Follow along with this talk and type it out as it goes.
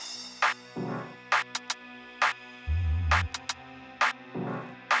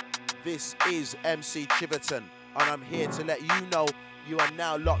This is MC Chiverton, and I'm here to let you know you are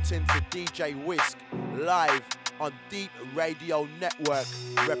now locked into DJ Wisk, live on Deep Radio Network,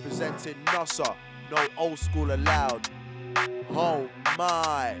 representing NOSA, no old school allowed. Oh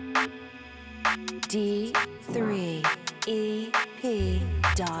my. D3EP.com.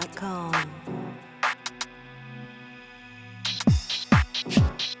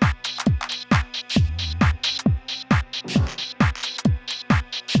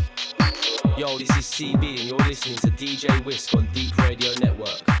 Yo, this is CB and you're listening to DJ Wisk on Deep Radio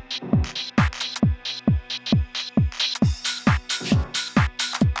Network.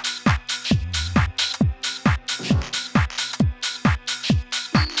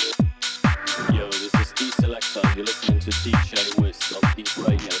 Yo, this is D Selector and you're listening to DJ Wisk on Deep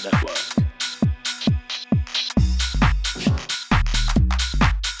Radio Network.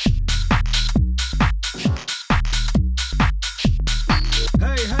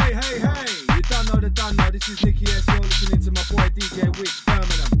 This is Nicky S. You're listening to my boy DJ Wisk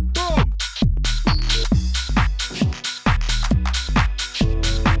Birmingham. Boom!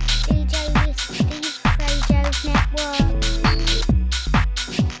 DJ Wisk, Deep Radio Network.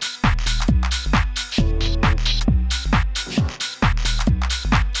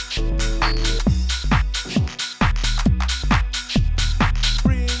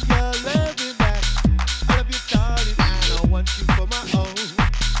 Bring your loving back. I love you, darling. I don't want you for my own.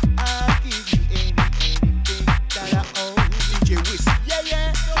 I'll give you anything that I own. DJ Wisk, yeah,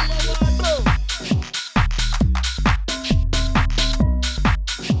 yeah. Boom.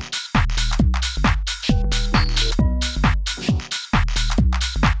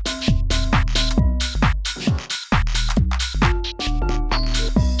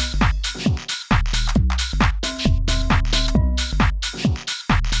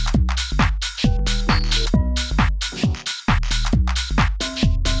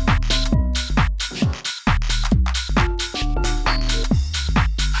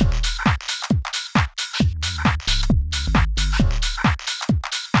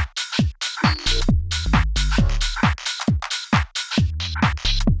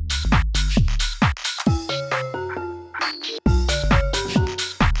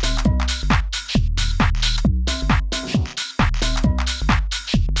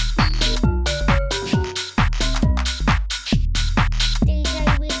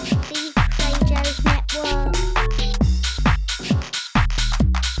 DJ Wisk, Deep Radio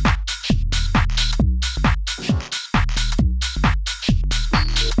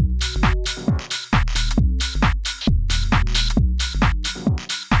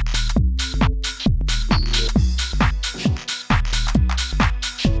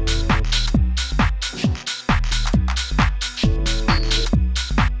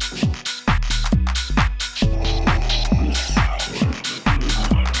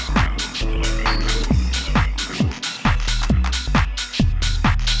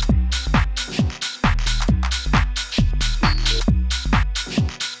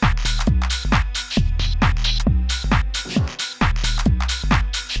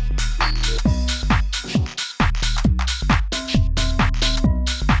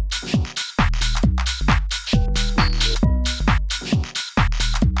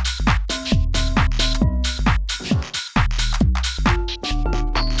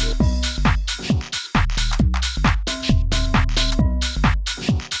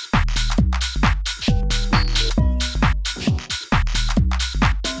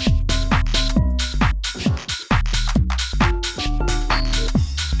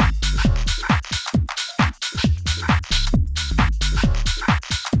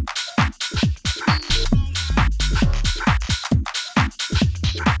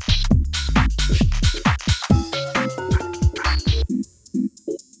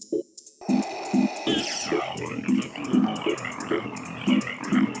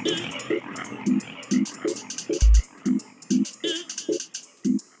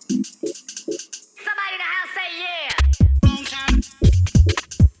Somebody in the house say yeah.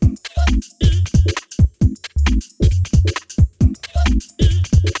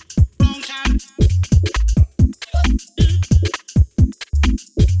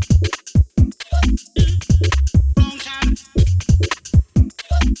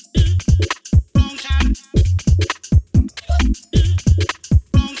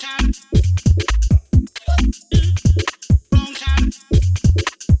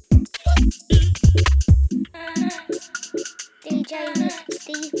 DJ Wisk,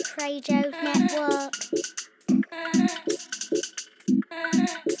 Deep Radio Network.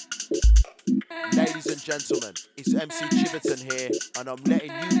 Ladies and gentlemen, it's MC Chiverton here, and I'm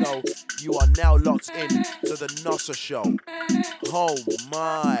letting you know you are now locked in to the NOSA show. Oh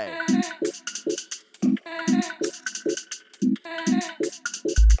my.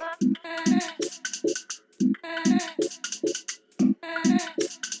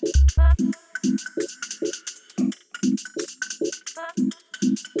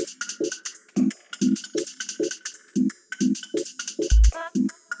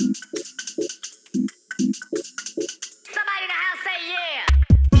 Somebody in the house say yeah.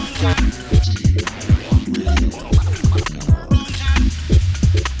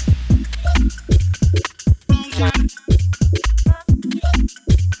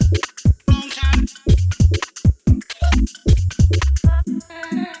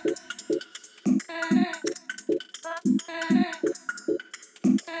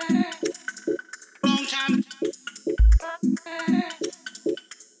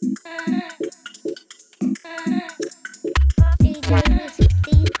 DJ Wisk,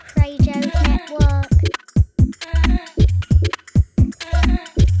 the Radio Network.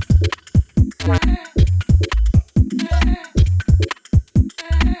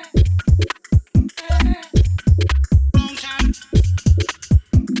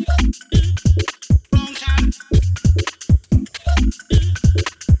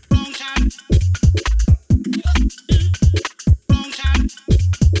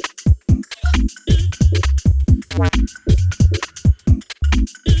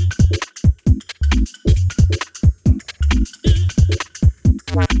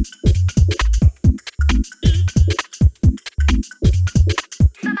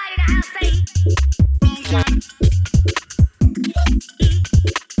 Somebody in the house say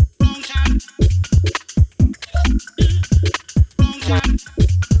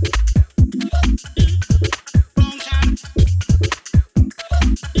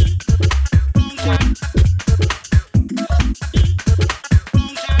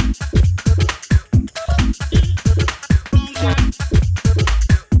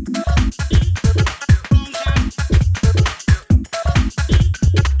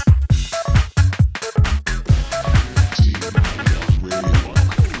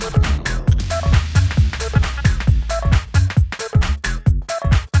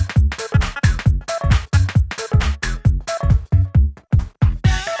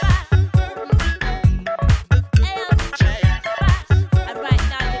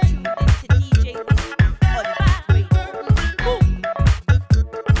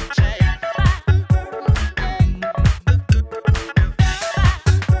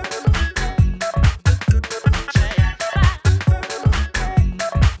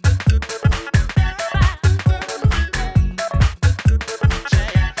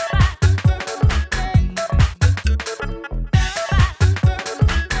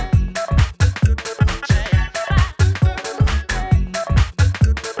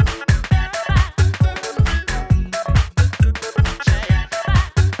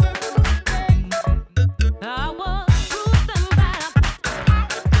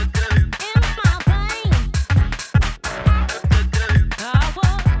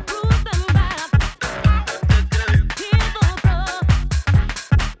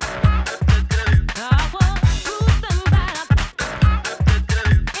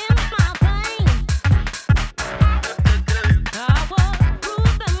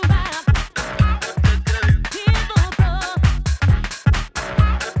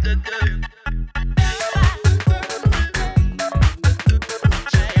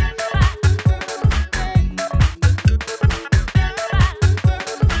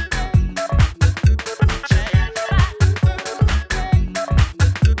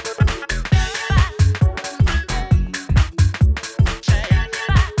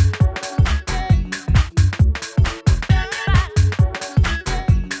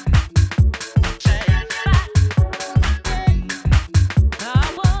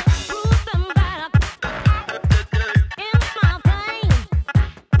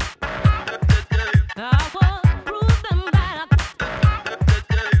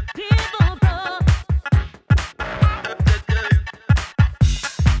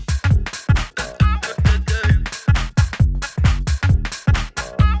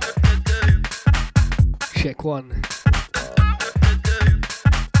Check one.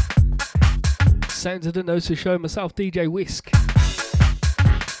 Sounds of the NOSA show, myself, DJ Wisk.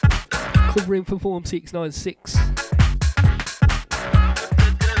 Covering for Form 696.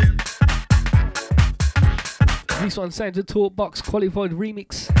 This one sounds a Talk Box qualified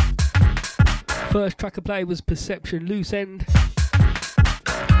remix. First track I played was Perception Loose End.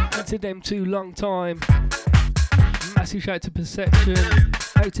 And to them two, long time. Massive shout to Perception,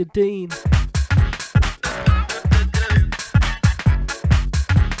 out to Dean.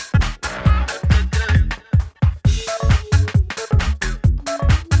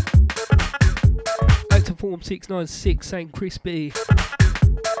 Tom696 saying crispy.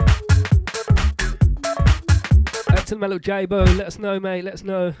 Out to the Mellow J-Bo, let us know, mate, let us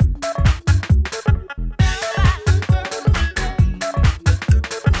know.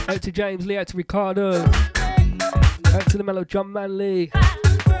 Out to James Lee, out to Ricardo. Out to the Mellow John Manley.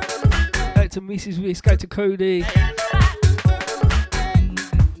 Out to Mrs. Wisk, out to Cody.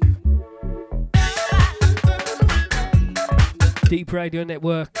 Deep Radio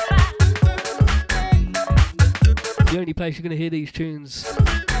Network. The only place you're going to hear these tunes.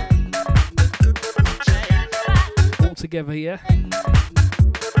 All together, yeah?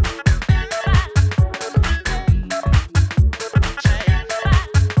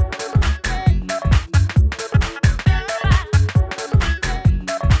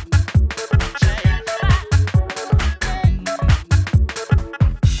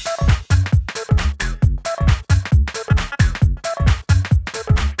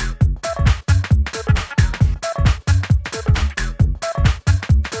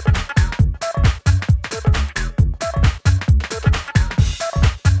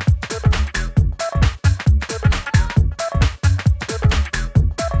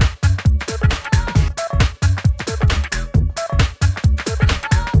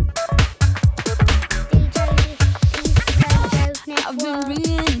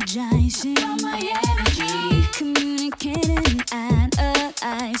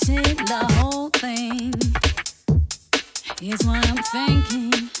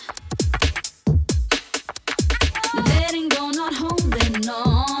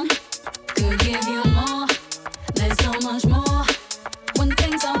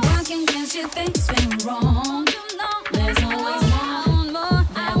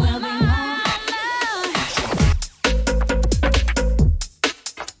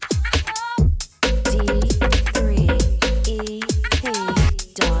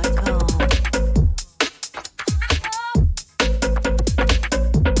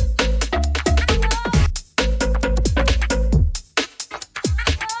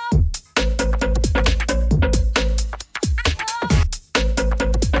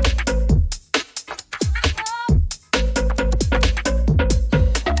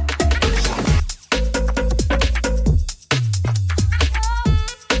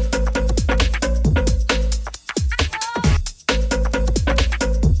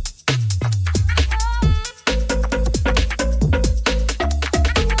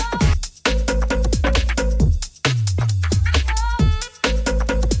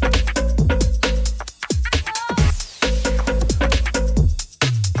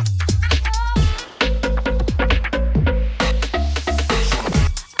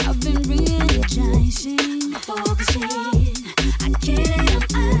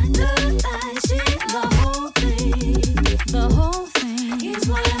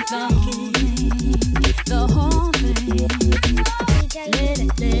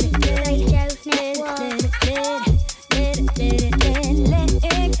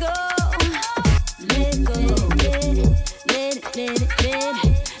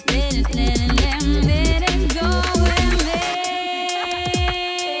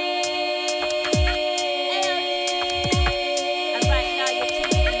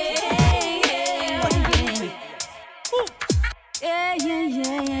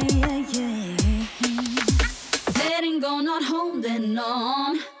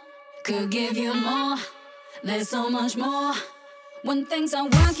 When things are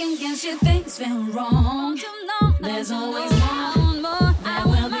working against you, things feel wrong. There's always more. There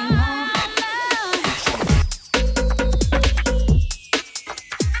will be more.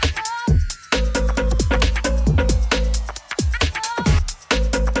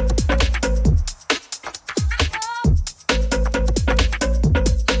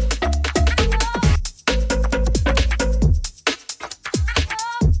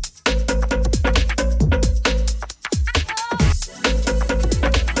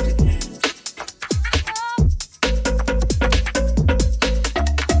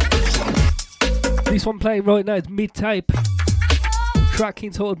 This one playing right now is mid-tape. Track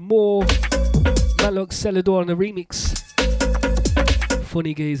entitled More. Man looks Celador on the remix.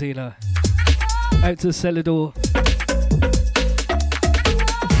 Funny geezer, you know. Out to Celador.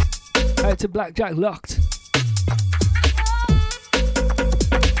 Out to Blackjack Locked.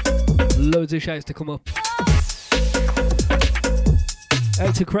 Loads of shouts to come up.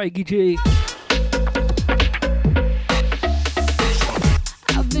 Out to Craigie G.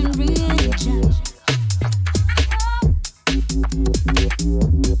 I've been really judged.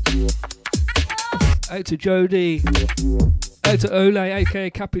 Out to Jody. Out to Ole, aka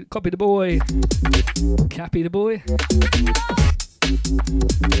Copy the Boy. Cappy the Boy.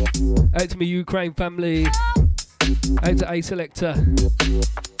 Out to my Ukraine family. Out to A Selector.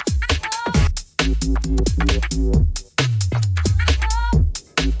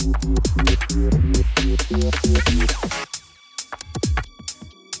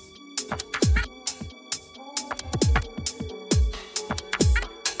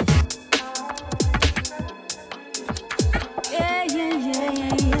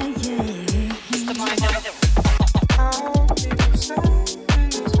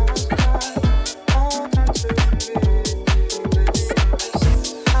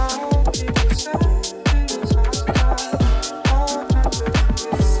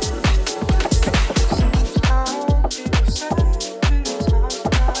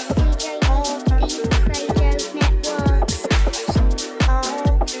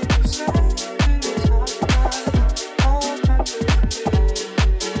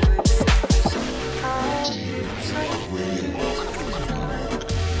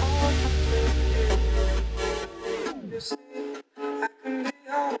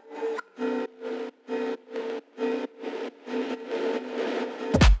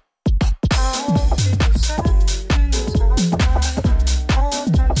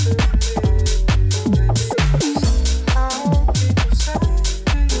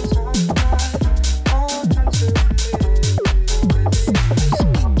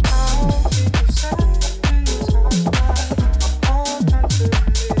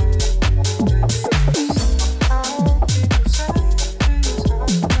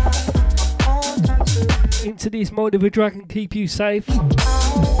 Mind of a Dragon, keep you safe. You're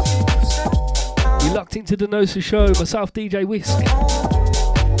locked into the NOSA show, myself DJ Wisk.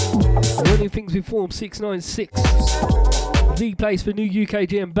 Running things with Form 696. The place for new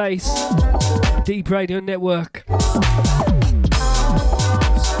UKG and bass. Deep Radio Network.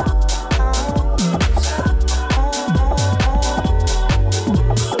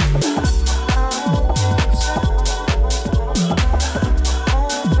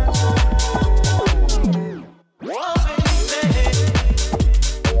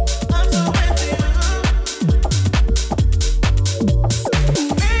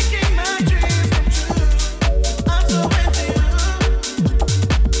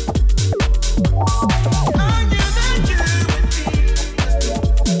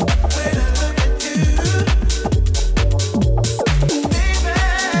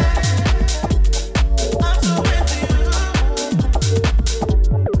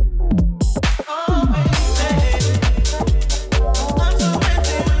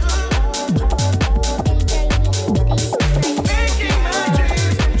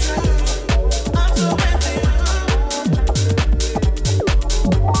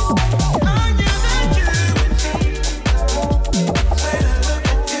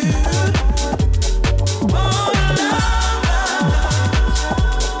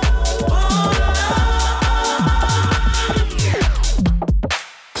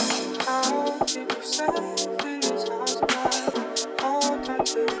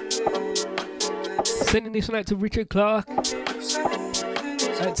 Sending this one out to Richard Clark, out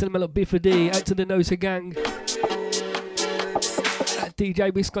to the Mellow Biffa D, out to the NOSA gang, at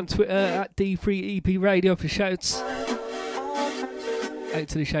DJ Wisk on Twitter, at D3EP Radio for shouts, out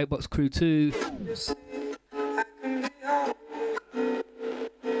to the Shoutbox crew too.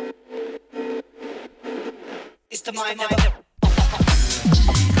 It's the mind of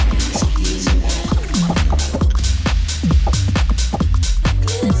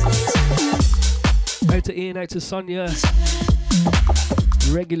out to Ian, out to Sonia,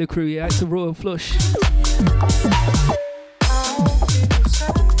 regular crew, yeah, out to Royal Flush.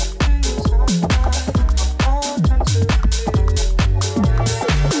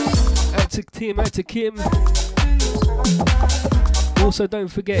 Out to Tim, out to Kim. Also, don't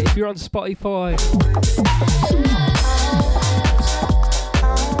forget, if you're on Spotify,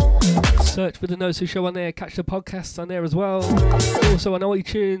 search for the NOSA show on there, catch the podcasts on there as well. Also on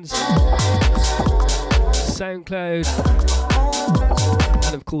iTunes, SoundCloud,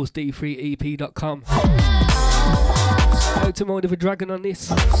 and of course d3ep.com. Out to Mind of a Dragon on this.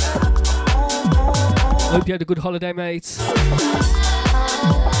 Hope you had a good holiday, mates.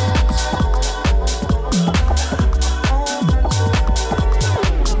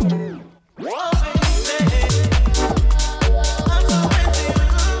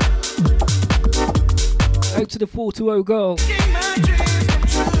 Out to the 420 girl.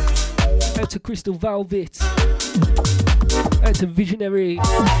 Out to Crystal Velvet. Out to Visionary.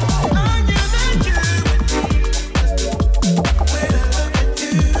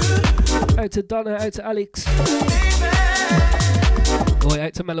 Out to Donna, out to Alex. Boy,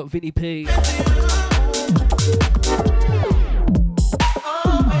 out to Malok Vinny P.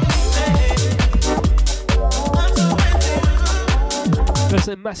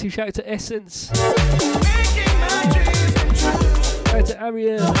 Also, massive shout out to Essence. Out to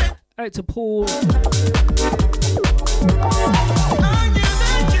Aria. Out to Paul.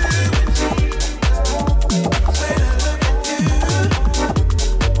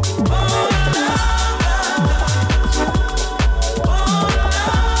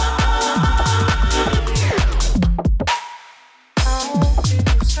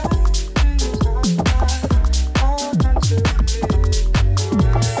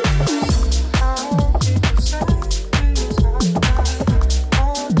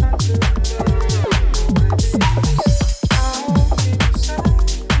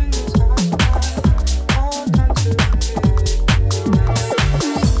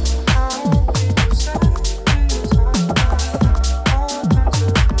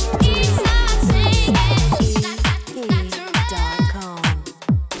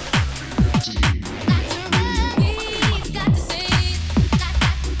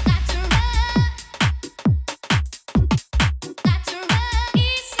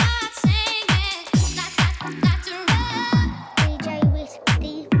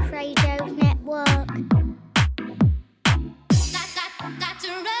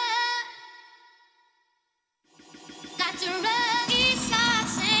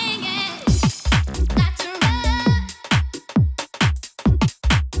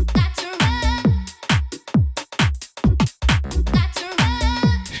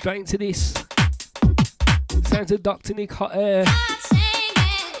 Straight into this. Sounds of Dr. Nick Hot Air.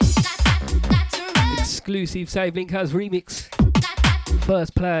 Exclusive Save Link has remix.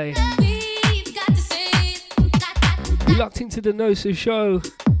 First play. You're locked into the NOSA show.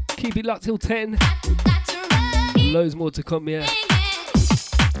 Keep it locked till 10. Loads more to come, yeah.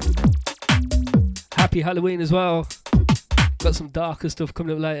 Happy Halloween as well. Got some darker stuff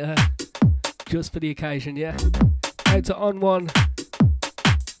coming up later. Just for the occasion, yeah. Out to On One.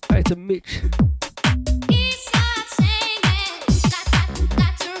 Out to Mitch.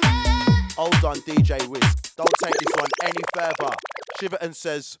 Hold on, DJ Wisk. Don't take this one any further. Shiverton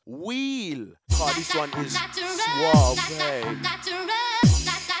says, wheel. Oh, this one is suave.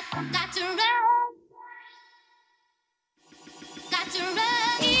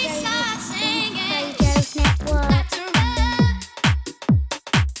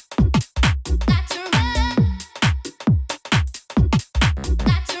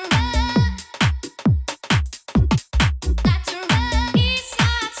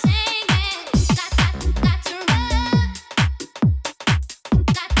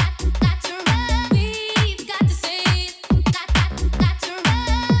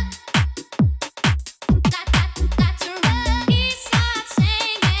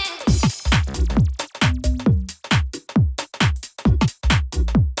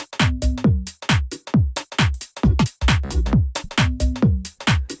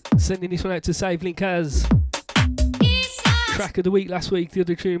 Sending this one out to Save Link as track of the week last week. The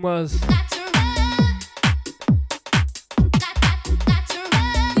other tune was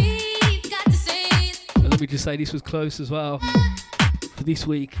and let me just say this was close as well for this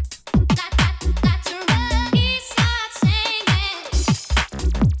week.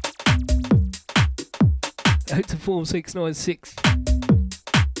 Out to Form 696.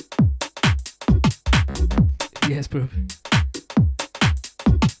 Yes, bro.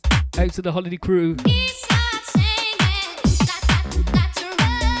 Out to the holiday crew.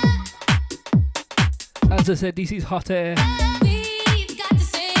 As I said, this is Hot Air.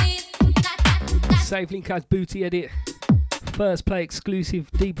 Save Link has Booty Edit. First play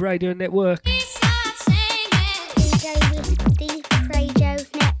exclusive Deep Radio Network. DJ Wisk, Deep Radio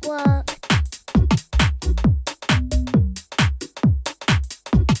Network.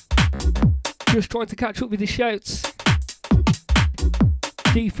 Just trying to catch up with the shouts.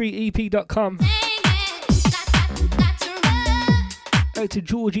 D3EP.com. Out to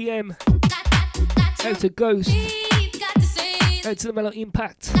Georgie M. Out to Ghost. Out to the Mellow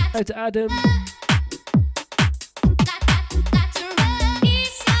Impact. Out to Adam.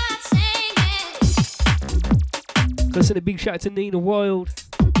 Gonna send a big shout out to Nina Wild.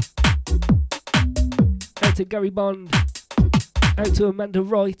 Out to Gary Bond. Out to Amanda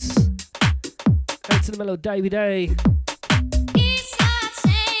Wright. Out to the Mellow David A.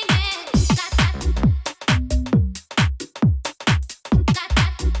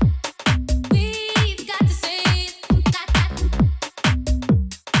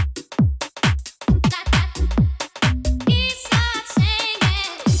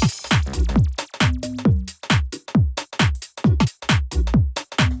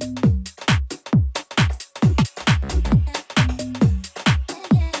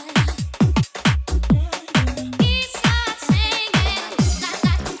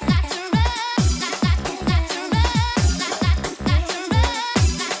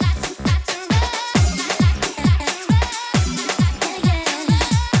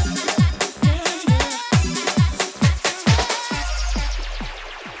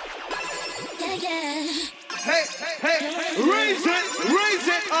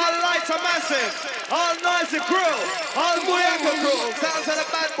 lights are massive. All noisy crew. All Buyaka crew. Sounds of the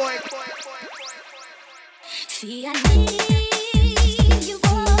bad boy. See, I need you, boy.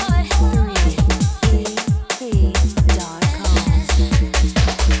 3EP.com.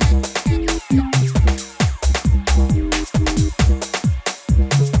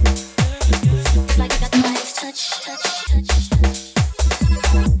 It's like you got the Midas touch.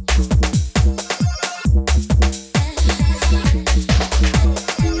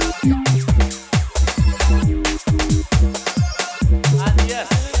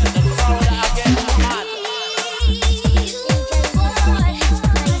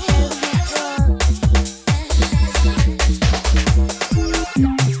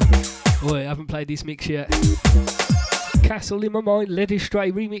 This mix yet. Castle in My Mind, Led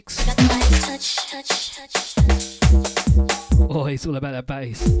Astray remix. Oh, it's all about that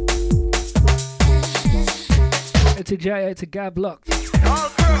bass. Out to Jay, out to Gab Locked,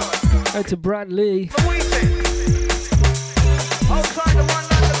 out to Brand Lee.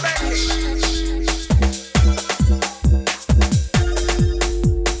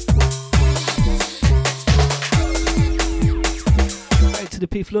 Out to the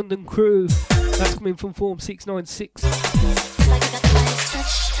Piff London crew. That's coming from Form 696.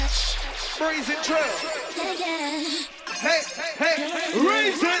 Breeze it true. Hey,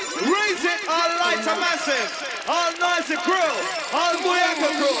 raise it. All lights are massive. All noisy crew. All Buyaka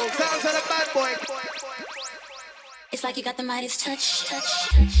crew. Sounds of the bad boy. It's like you got the Midas touch.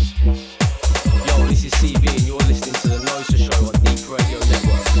 Yo, this is CB and you're listening to the NOSA show on Deep Radio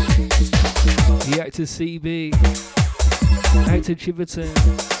Network. The actor CB. Actor Chiverton.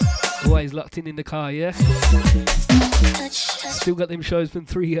 Always locked in the car, yeah? Still got them shows from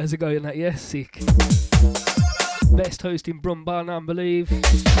 3 years ago and that, yeah? Sick. Best host in Brumbarn, I believe.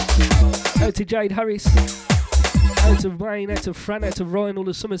 Out to Jade Harris. Out to Wayne, out to Fran, out to Ryan, all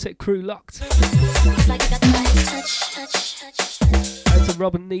the Somerset crew locked. Out to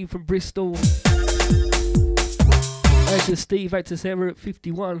Rob and Neve from Bristol. Out to Steve, out to Sarah at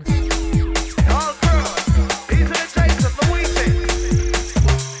 51. All crew. These are the takes of the weekend.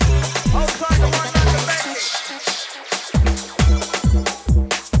 Outside the one like the baby.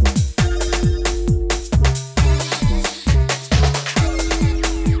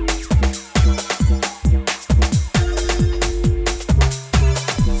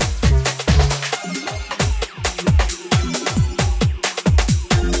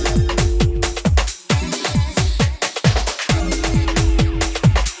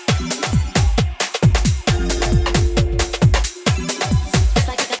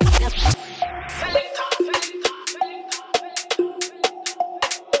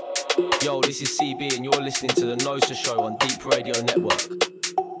 This is CB and you're listening to the NOSA show on Deep Radio Network.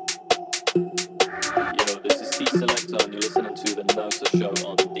 Yo, this is D Selector and you're listening to the NOSA show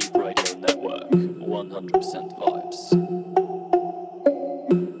on Deep Radio Network. 100% vibes.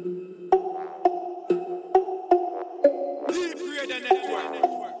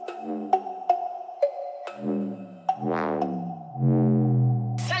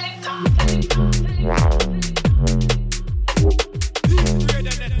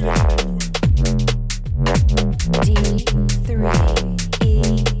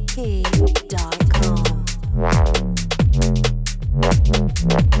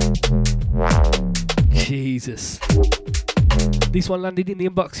 Jesus. This one landed in the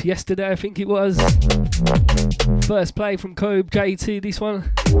inbox yesterday, I think it was. First play from Kobe J2, this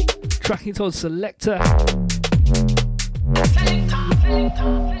one. Tracking towards Selector.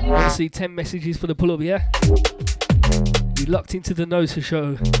 Want to see 10 messages for the pull-up, yeah? You locked into the NOSA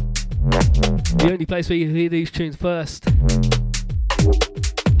show. The only place where you hear these tunes first.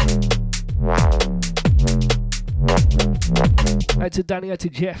 Out to Danny, out to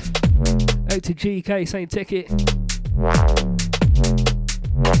Jeff. Out to GK saying take it.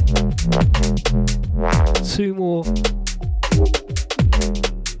 2 more.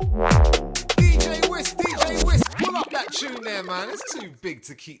 DJ Wisk, pull up that tune there, man. It's too big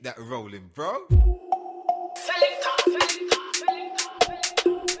to keep that rolling, bro.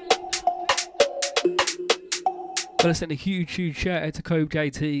 Gotta send a huge shout out to Kobe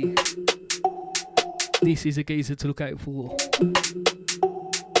JT. This is a geezer to look out for.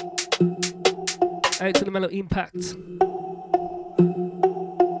 Out to the Mellow Impact.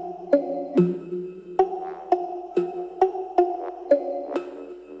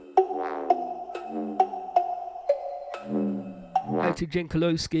 Out to Jen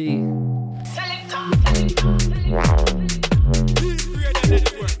Kolowski.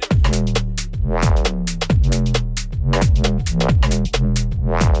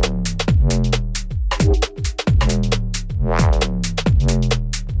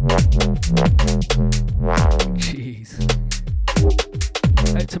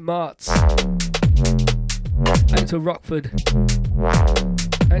 Martz. Out to Rockford.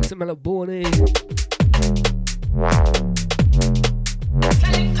 Out to Melbourne.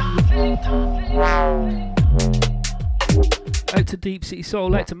 Out to Deep City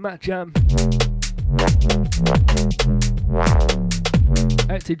Soul. Out to Matt Jam.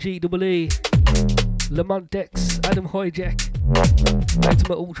 Out to GEE. Lamont Dex. Adam Hijack. Out to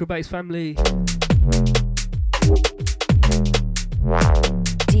my Ultra Bass family.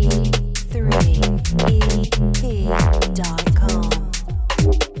 D3EP.com.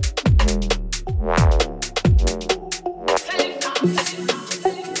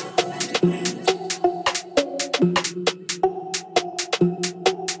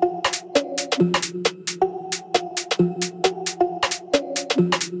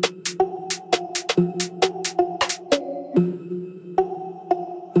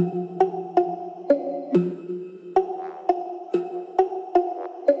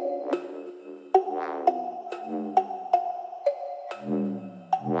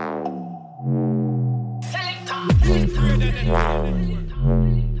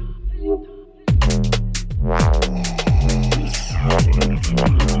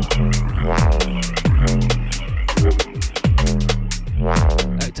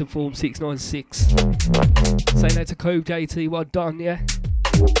 Form 696. Saying that to Cove JT, well done, yeah.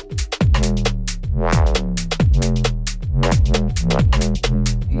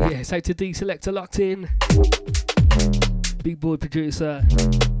 Yeah, say to D Selector locked in. Big boy producer.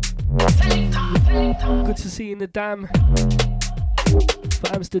 Good to see you in the dam. For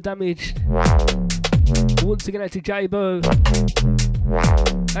Amsterdamaged. Once again out to J-Bo.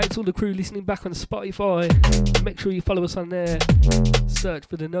 Out to all the crew listening back on Spotify. Make sure you follow us on there. Search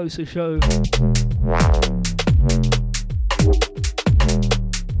for the NOSA show.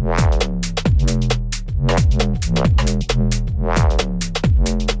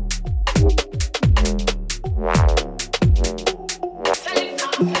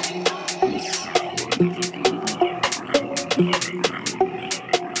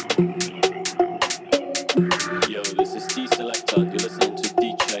 Yo, this is D Selector. You're listening to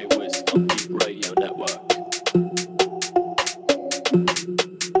DJ Wisk on Deep Radio Network.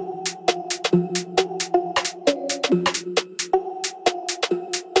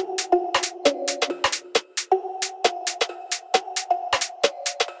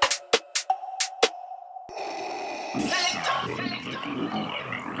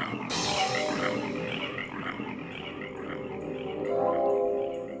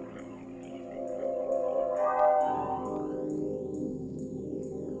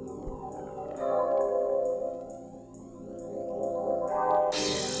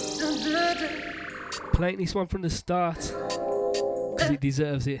 Playing this one from the start because it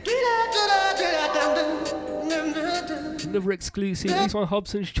deserves it. Another exclusive. This one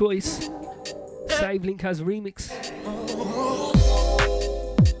Hobson's Choice. Save Link has remix.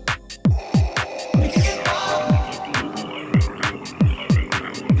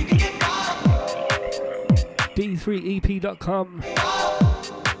 D3EP.com.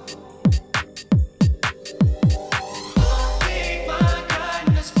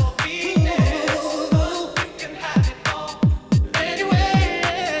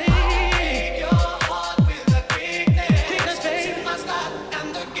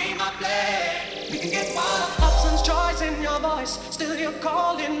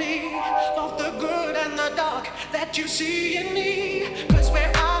 That you see in me, 'cause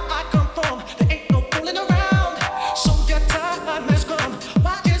where I come from, there ain't no fooling around. So your time has come.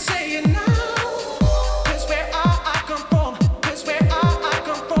 Why you say it now? 'Cause where I come from, 'cause where I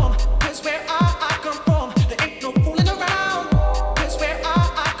come from, 'cause where I come from, there ain't no fooling around. 'Cause where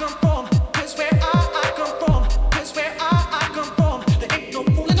I come from, 'cause where I come from, 'cause where I come from, there ain't no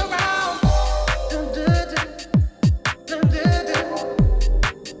fooling around.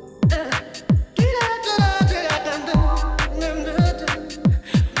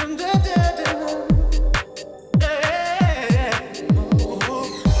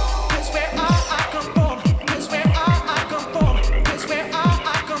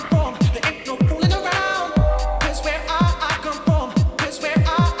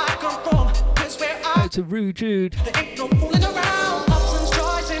 To Rue Jude. There ain't no fooling around. Options,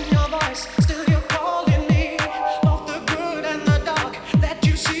 choice in your voice. Still you're calling me. Both the good and the dark that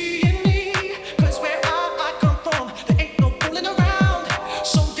you see in me. 'Cause where I come from, there ain't no fooling around.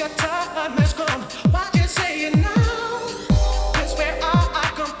 So your time has come. Why you say it now? 'Cause where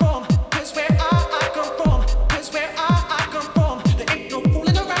I come from, 'cause where I come from, 'cause where I come from, there ain't no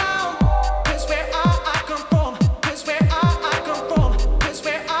fooling around. 'Cause where I come from, 'cause where I come from, 'cause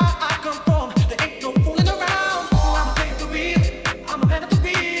where I come from, there ain't no fooling around. I'm paid to be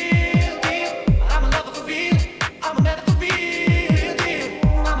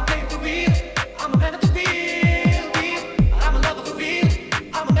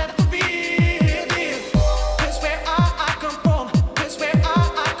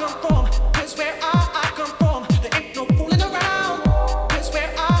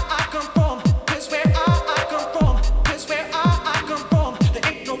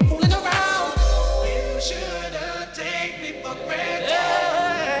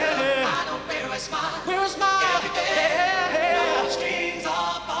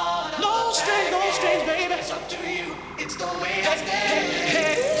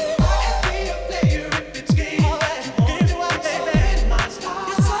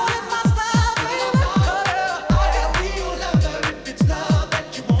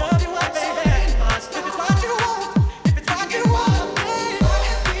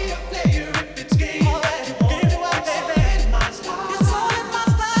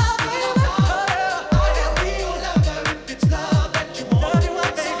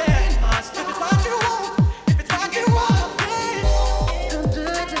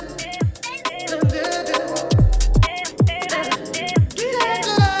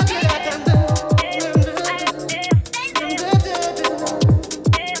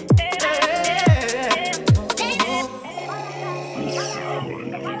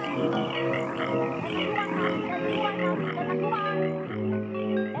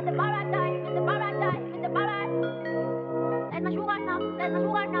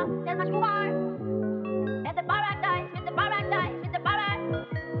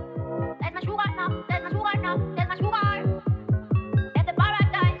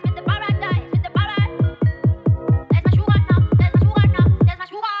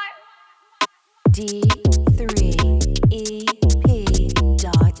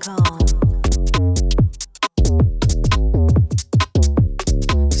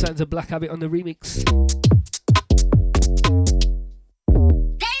D3EP.com. Sounds of Black Habit on the remix.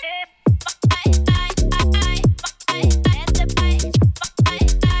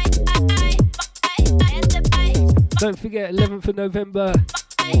 Don't forget 11th of November,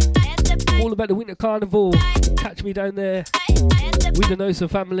 all about the Winter Carnival. Catch me down there with the NOSA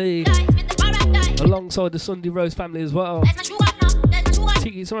family, alongside the Sunday Rose family as well.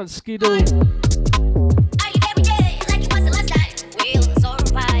 Tickets are on Skiddle.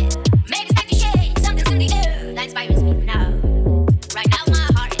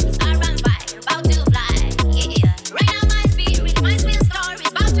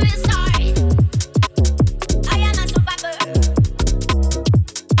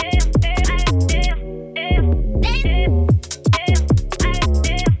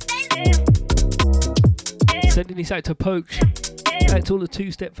 Sending this out to Poach, out to all the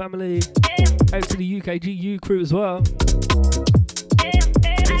Two-Step family, out to the UKGU crew as well, out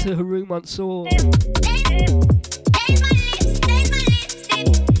to Haroon Mansour.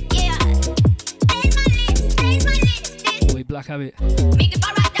 Boy, Black Habit.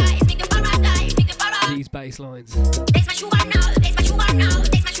 These bass lines.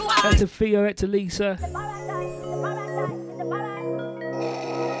 Out to Theo, out to Lisa.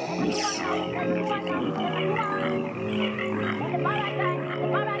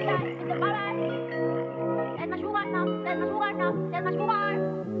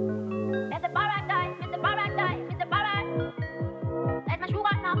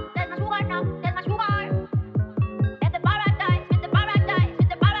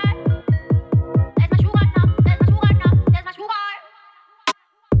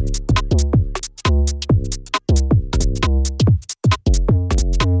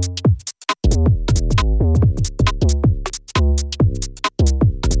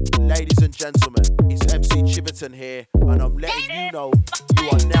 Gentlemen, it's MC Chiverton here, and I'm letting you know you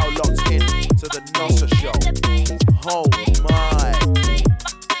are now locked in to the NOSA show. Oh my.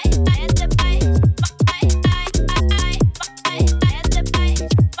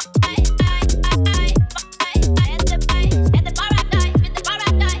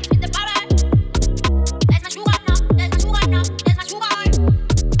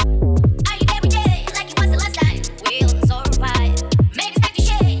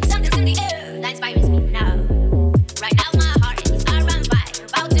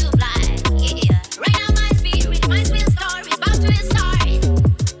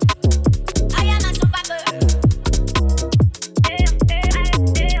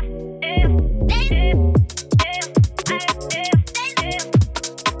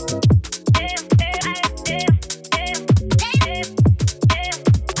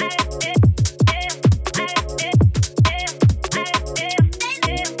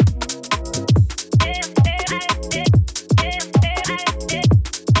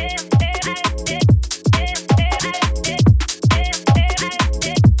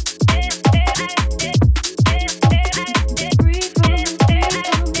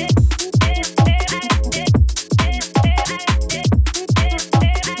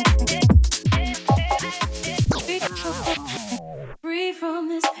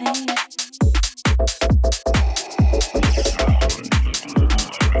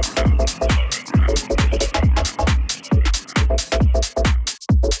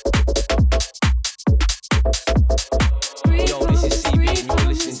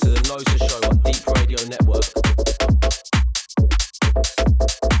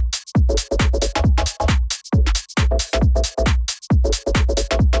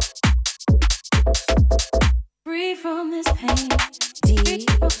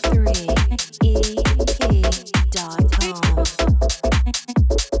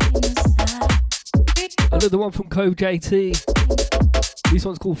 Another one from Cove JT. This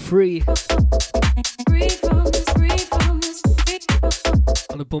one's called Free.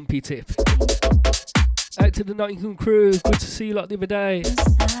 On a bumpy tip. Out to the Nottingham crew. Good to see you lot the other day.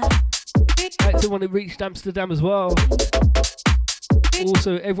 Out to one that reached Amsterdam as well.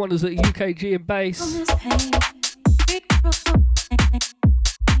 Also, everyone was at UKG and bass.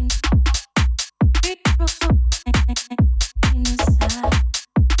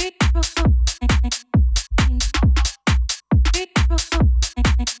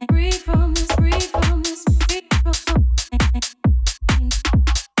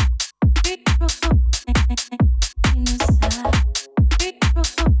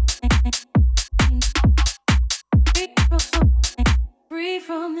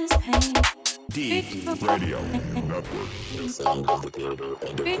 Deep Radio Network. The sound of the theater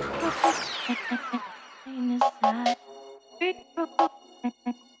and the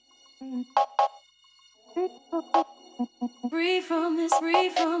free from this, free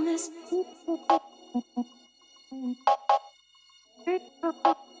from this.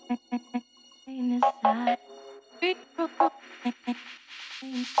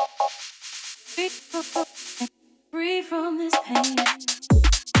 Free from this pain.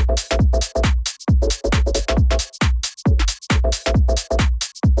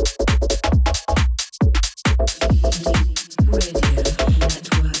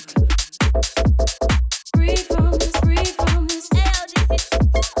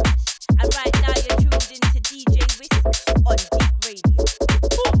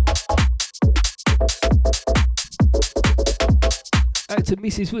 To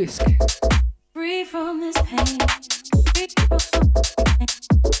Mrs. Wisk. Free from this pain.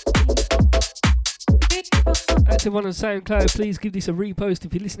 Active on SoundCloud, please give this a repost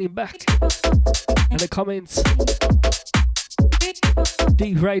if you're listening back. And the comments.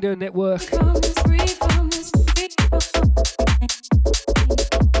 Deep Radio Network.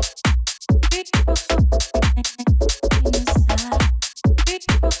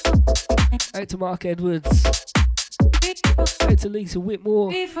 Out to Mark Edwards. Out to Lisa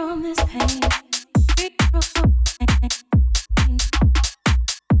Whitmore.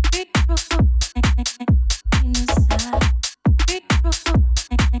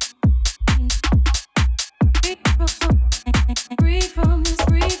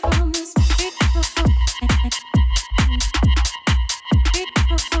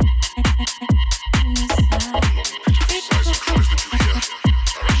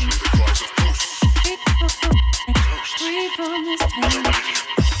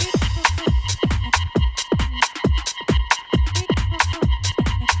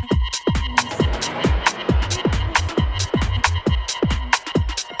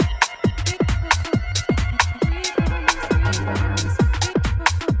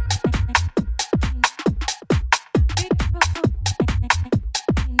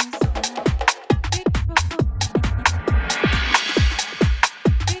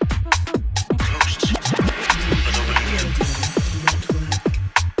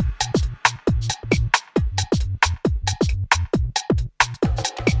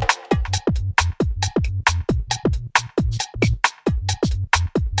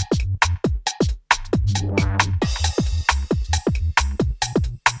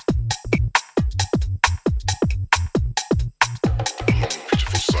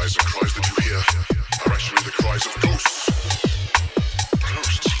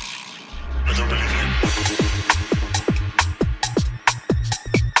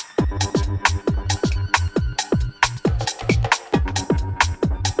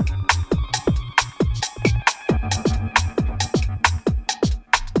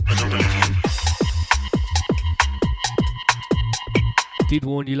 Did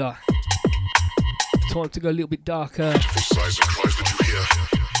warn you lot. Time to go a little bit darker.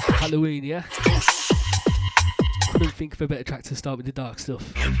 Halloween, yeah? Couldn't think of a better track to start with the dark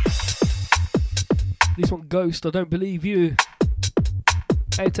stuff. This one, Ghost, I Don't Believe You.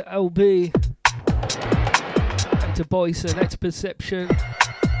 Out to LB. Out to Bison. Out to Perception.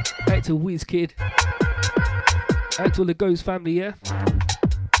 Out to Wisk. Out to all the Ghost family, yeah?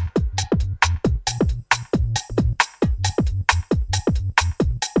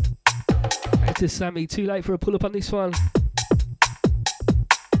 To Sammy, too late for a pull up on this one.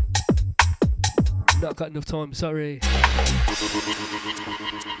 Not got enough time, sorry.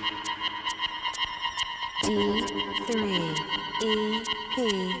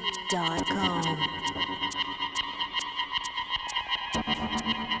 D3EP.com.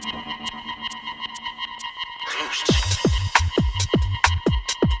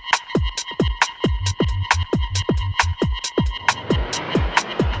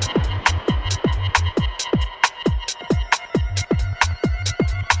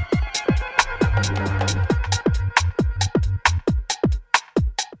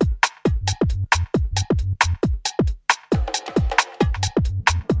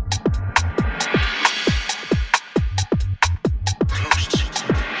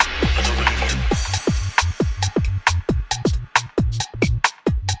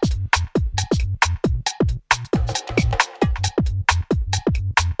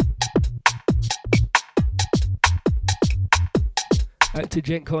 To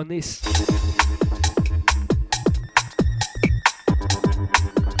Jenko on this.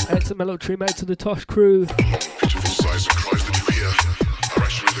 Out to Mellow Trim, out to the Tosh crew. Pitiful sighs and cries that you hear are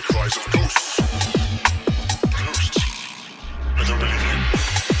actually the cries of ghosts. Ghosts. I don't believe you.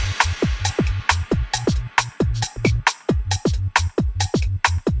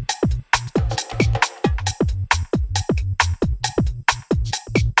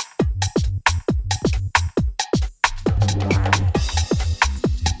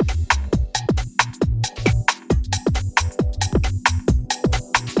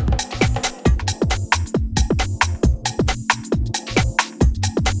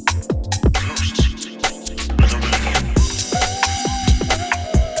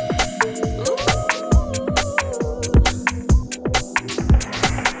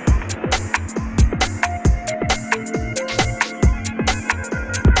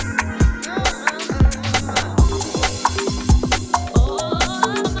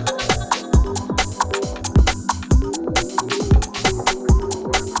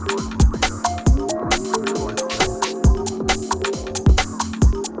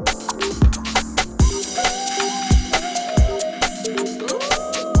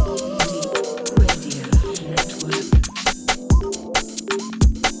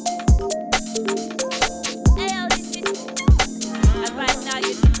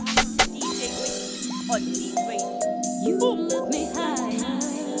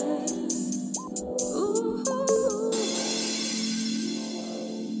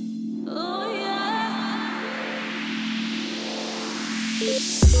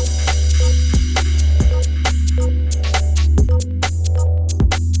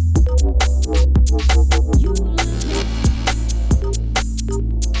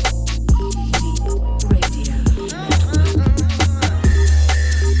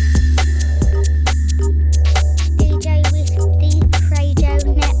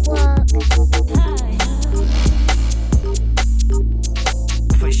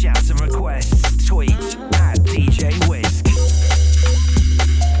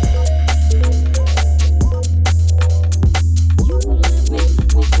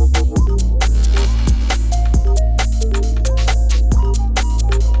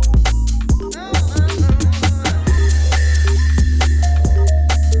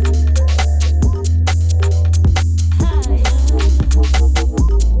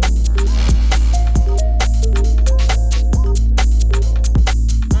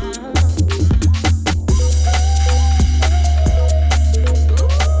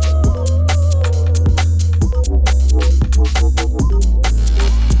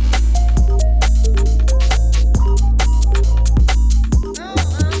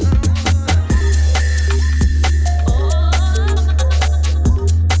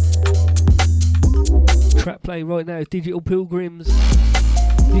 Right now, Digital Pilgrims.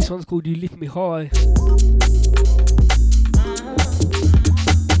 This one's called You Lift Me High.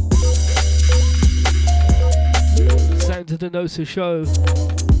 Sound of the NOSA show.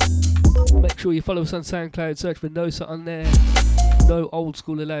 Make sure you follow us on SoundCloud, search for NOSA on there. No old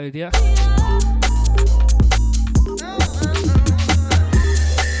school allowed, yeah?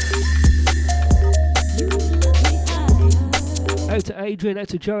 Out to Adrian, out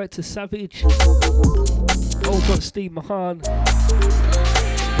to Joe, out to Savage. Old got Steve Mahan.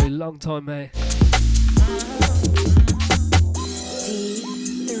 A long time, mate.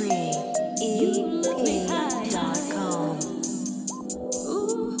 D3EP.com.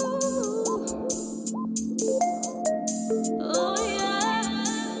 Oh yeah.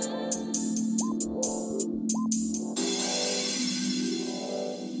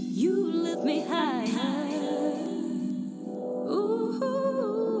 You lift me high.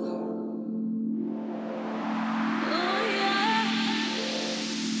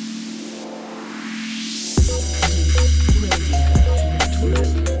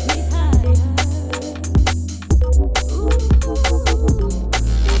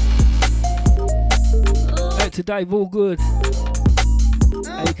 To Dave Allgood,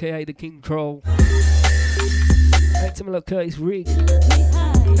 aka the King Troll. Out to my love Curtis Rigg.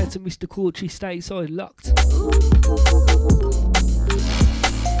 Out to Mr. Corchi, Stateside Locked.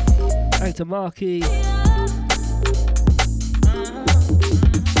 Out to Marky.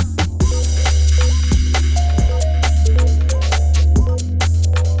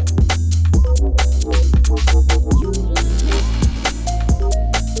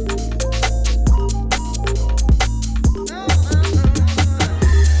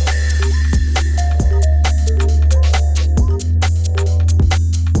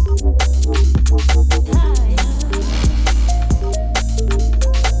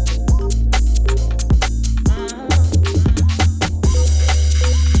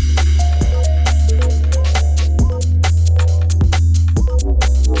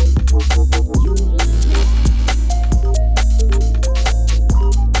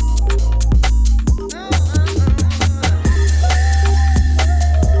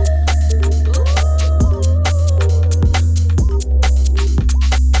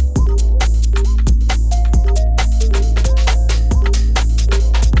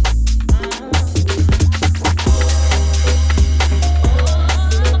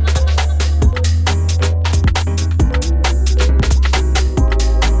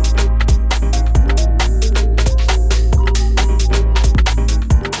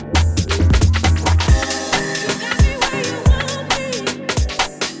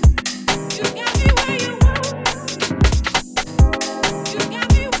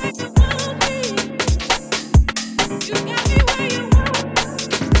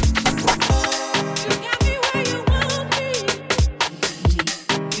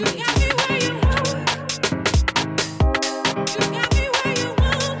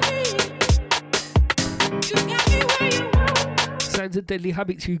 Deadly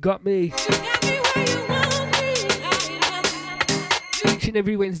Habits, You Got Me. Each and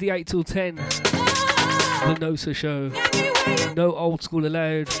every Wednesday 8 till 10. The NOSA show. No old school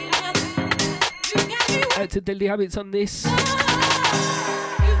allowed. Out to Deadly Habits on this.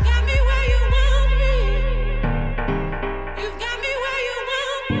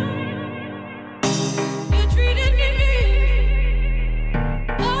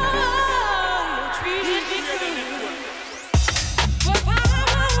 What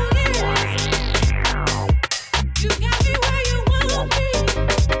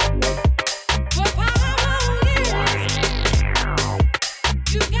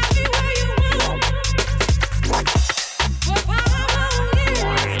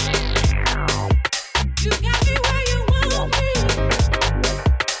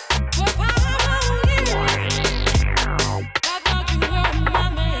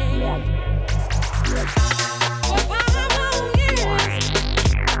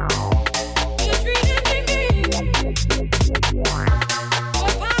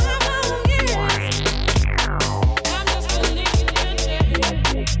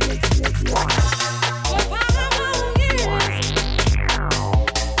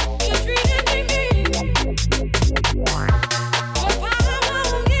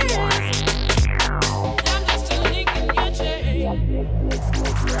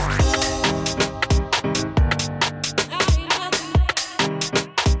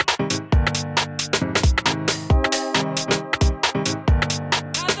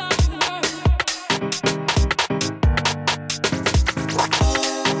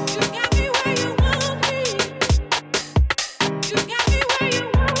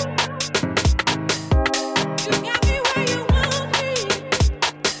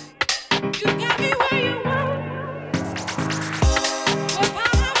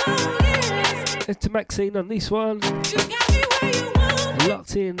Maxine on this one.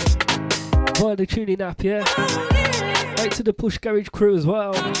 Locked in via the tuning app, yeah. Out to the Push Garage crew as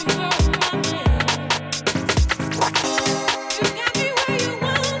well. Out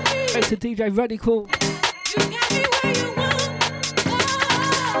to DJ Radical.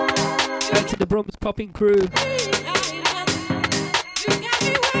 Out to the Brums Popping crew.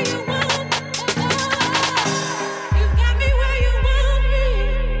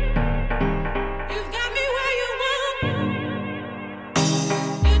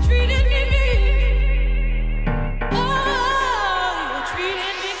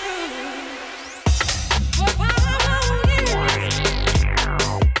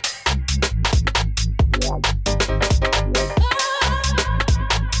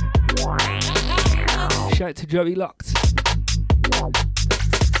 Shout to Joey Locked.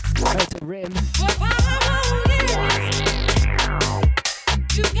 Out to Ren.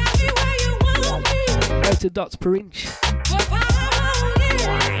 Out to Dots per inch.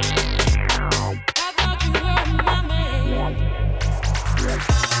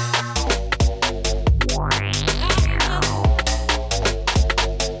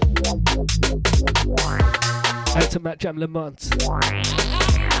 Out to Matt Jam Lamont.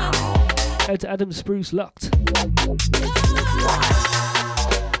 Out to Adam Spruce Locked.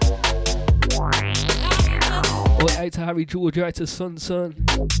 Or out to Harry George, out to Sun.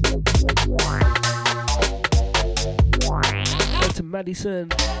 Out to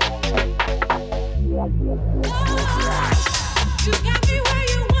Madison.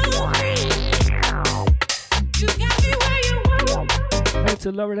 Out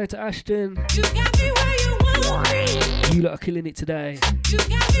to Lauren, out to Ashton. You lot are killing it today.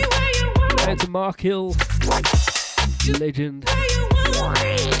 Out to Mark Hill, legend.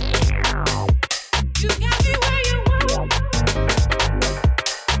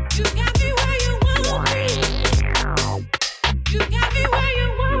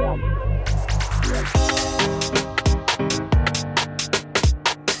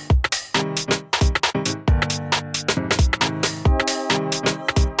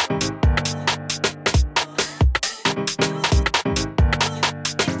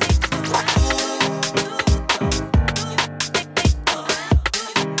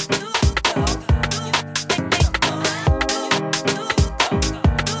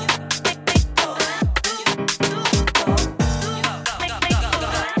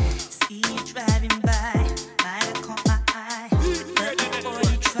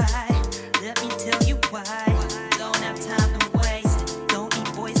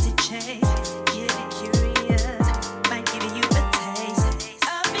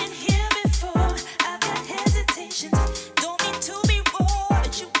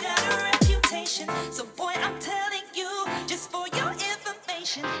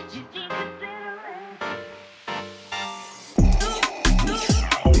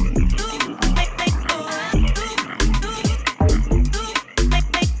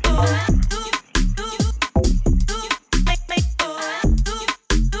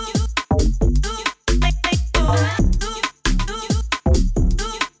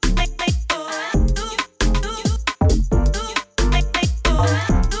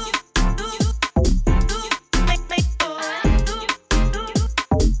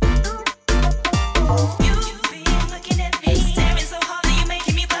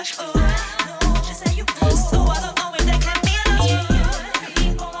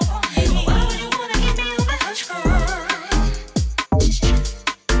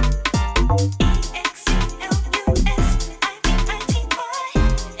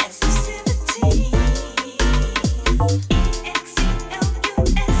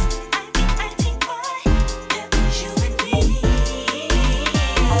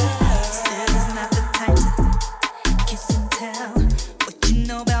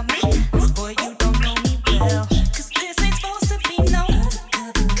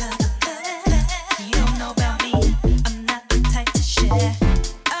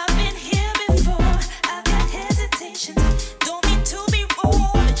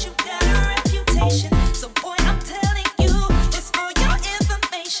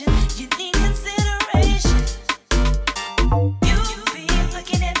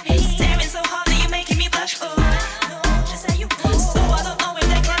 Staring so hard that you're making me blush. Oh, no, just how you so I don't know if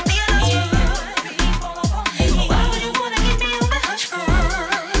that can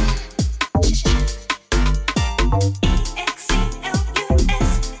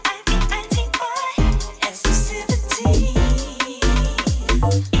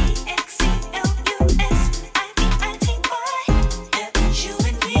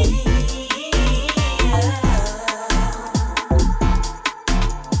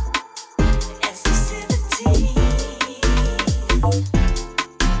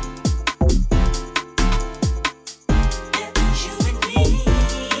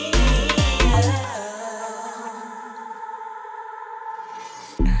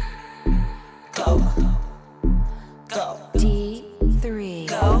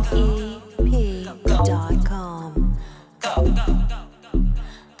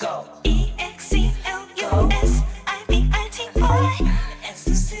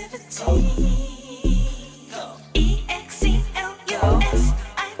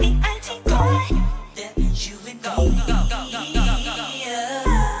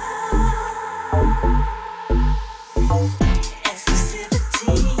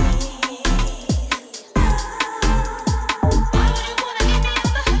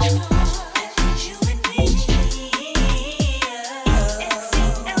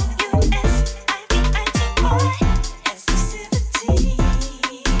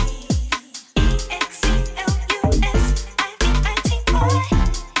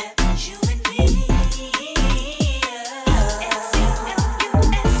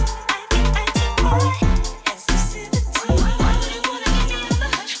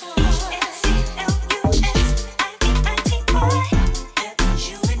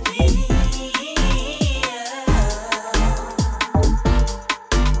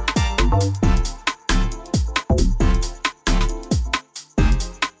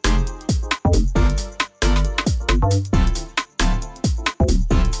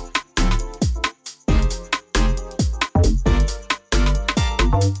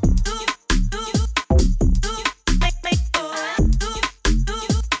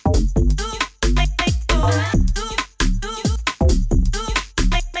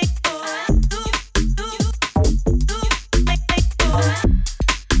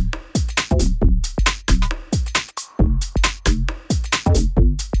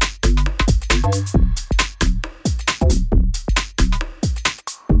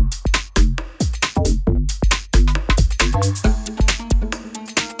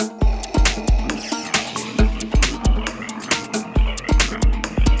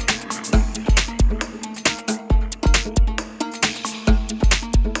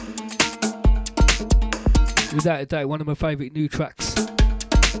Without a doubt, one of my favourite new tracks.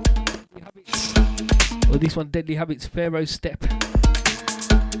 Well, this one, Deadly Habits, Pharaoh Step.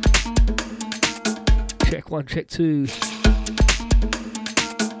 Check 1, check 2.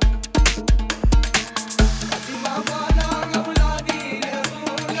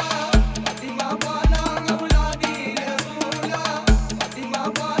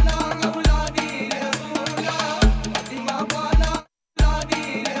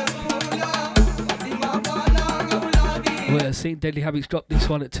 Well, I've seen Deadly Habits drop this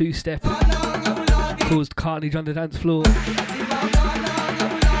one at 2-step. Caused carnage on the dance floor.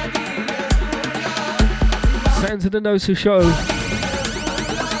 Sounds of the NOSA show.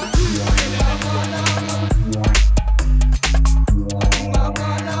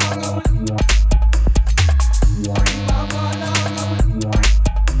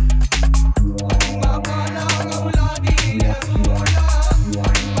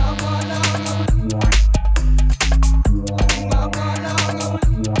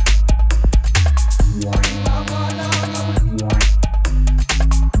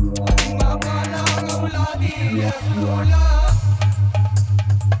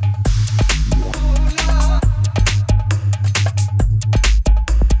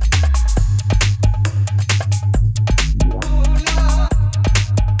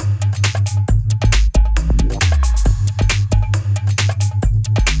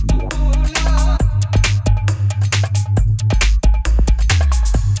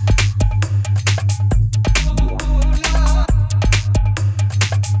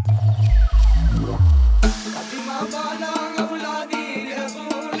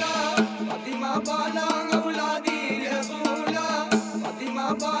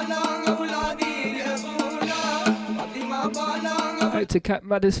 Out to Cat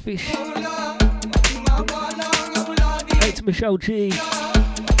Madders Fish. Out to Michelle G. Out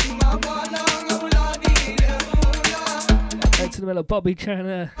to the Mellow Bobby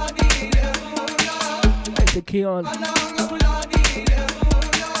Channer. Out to Keon.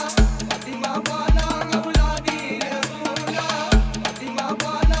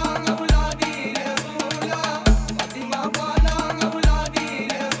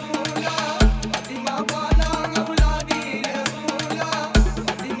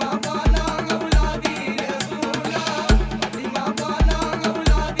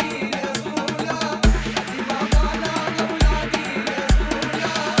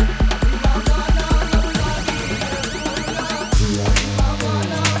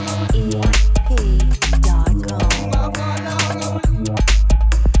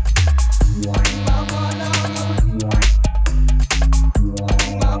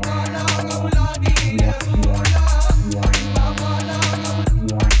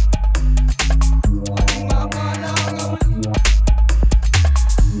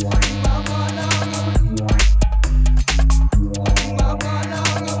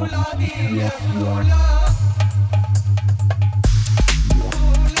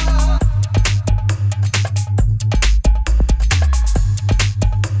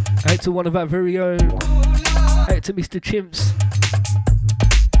 Out to one of our very own. Out to Mr. Chimps.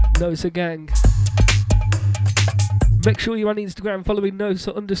 NOSA gang. Make sure you're on Instagram following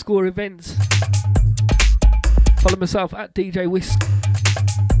NOSA_events. Follow myself at DJ Wisk.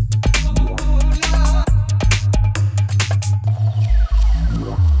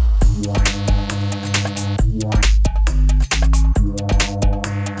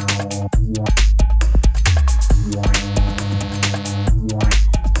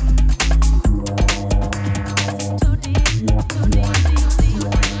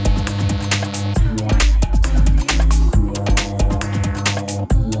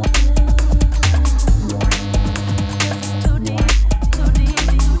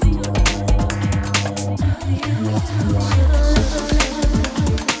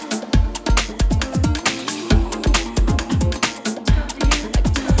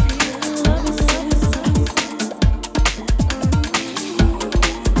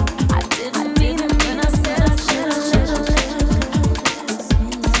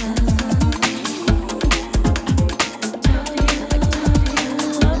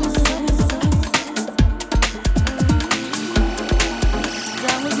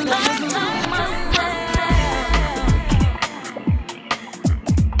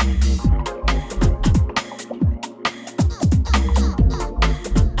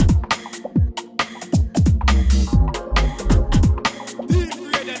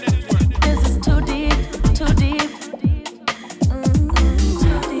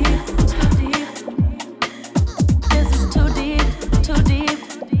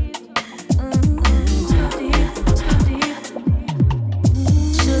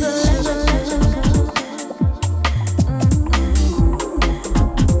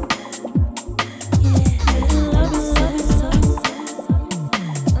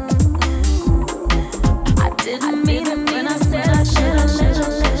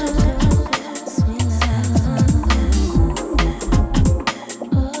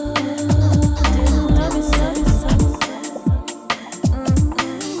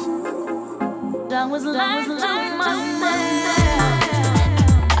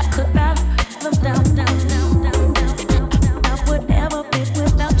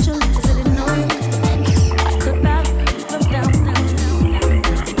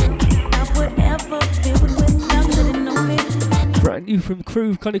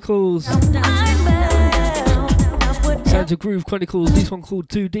 Groove Chronicles. Sounds of Groove Chronicles. This one called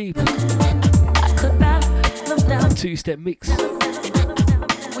Too Deep. Two-step mix.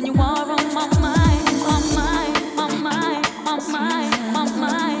 When you are on my mind, my mind, my mind, my mind, my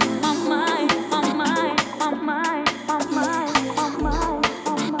mind, my mind, my mind, my mind, my mind, my mind,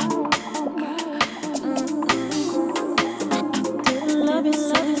 didn't love you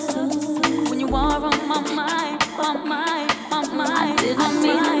so. When you are on my mind, my mind. I didn't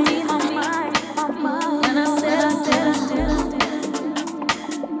mean my mind. When I said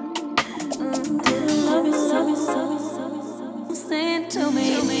didn't love you so.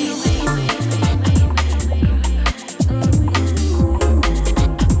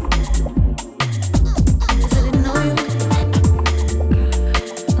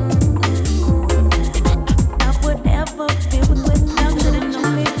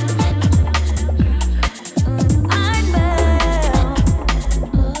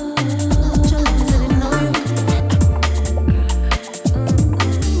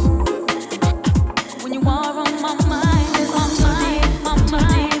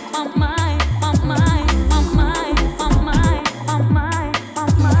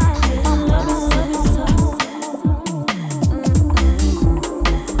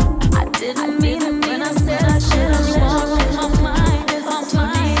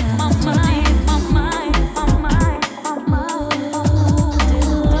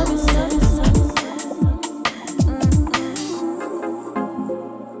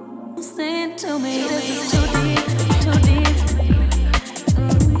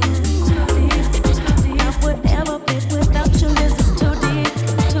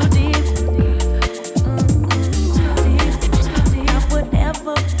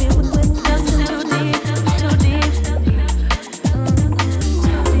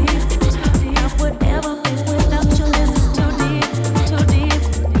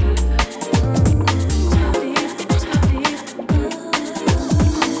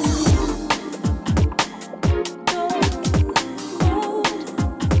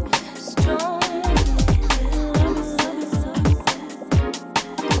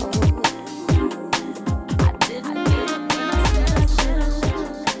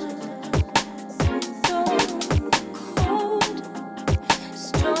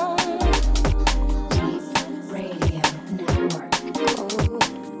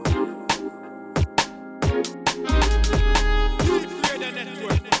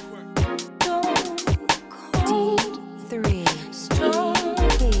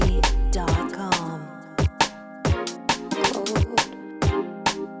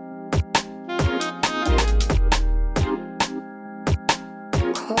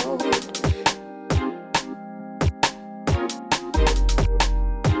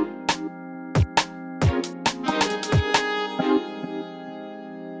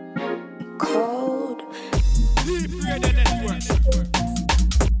 cold. Deep Radio Network.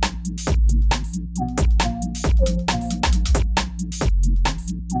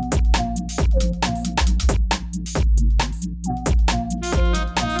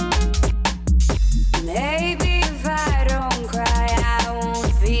 Maybe if I don't cry, I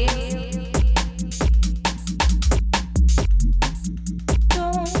won't feel.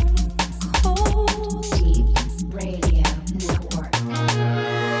 Don't cold. Deep Radio Network.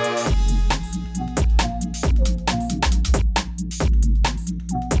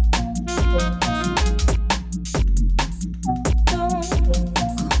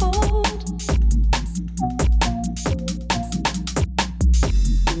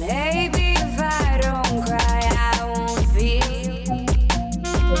 Maybe if I don't cry, I won't feel.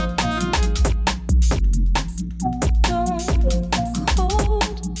 Don't cold.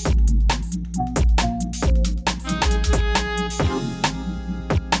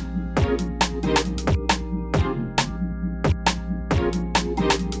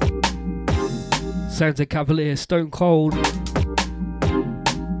 Sounds of Cavalier, Stone Cold.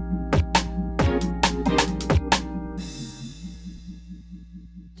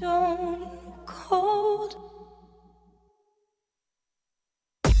 Don't cold.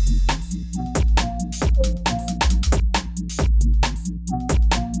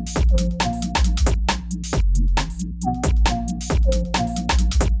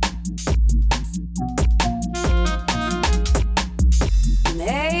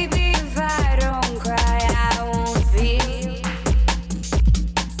 Maybe if I don't cry, I won't feel.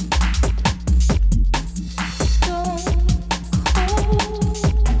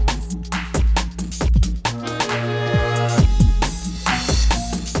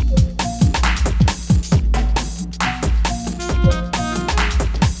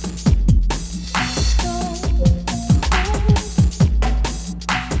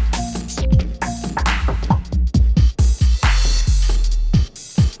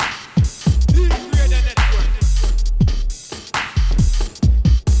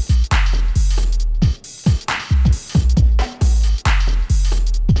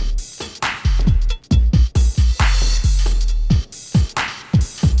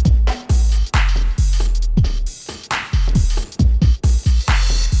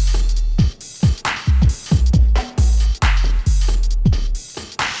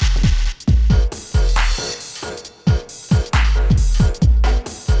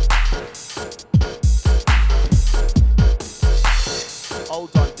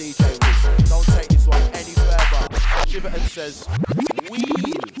 Hold on, DJ Wisk. Don't take this one any further. Chiverton says, wheel.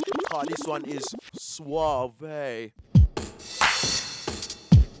 Ah, this one is suave.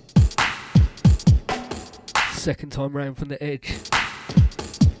 Second time round from the edge.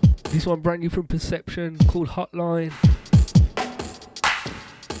 This one brand new from Perception called Hotline.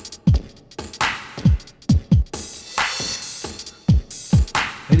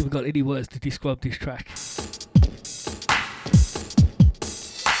 I ain't even got any words to describe this track.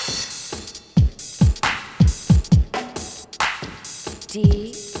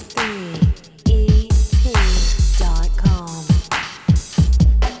 D3EP.com.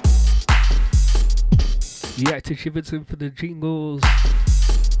 Yeah, to Shiverton for the jingles.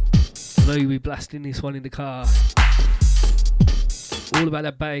 I know you'll be blasting this one in the car. All about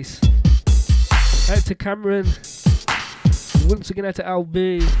that bass. Out to Cameron. Once again out to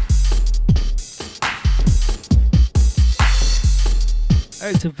LB.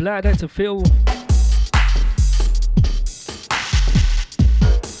 Out to Vlad, out to Phil.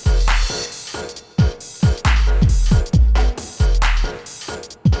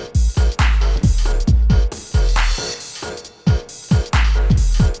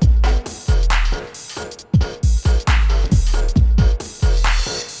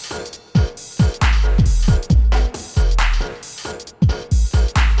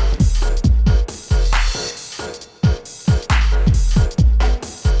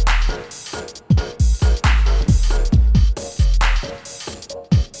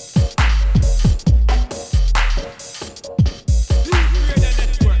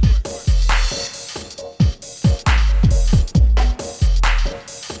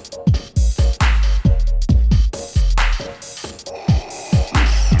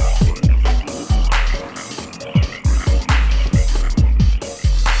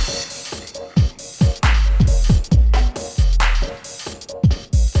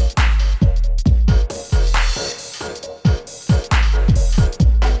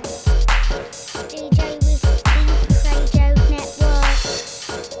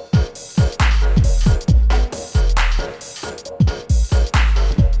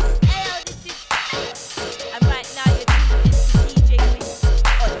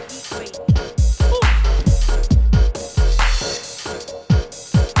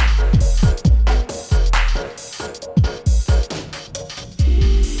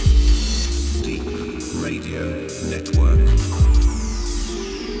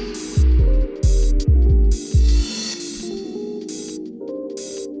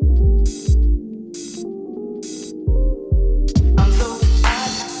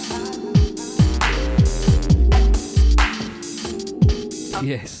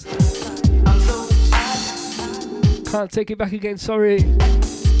 Yes. Can't take it back again, sorry.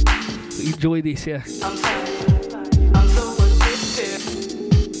 But enjoy this, yeah.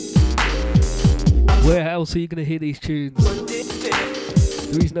 Where else are you going to hear these tunes?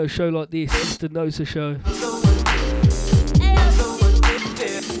 There is no show like this. It's the NOSA show.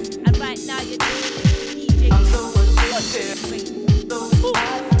 And right now you're DJ.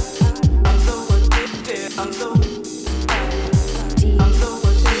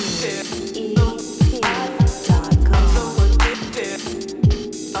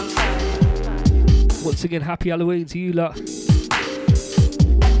 Once again, happy Halloween to you lot.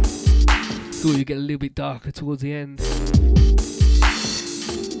 Thought you'd get a little bit darker towards the end.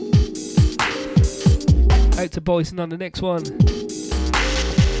 Out to Bison on the next one.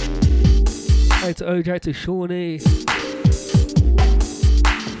 Out to OJ, out to Shawnee.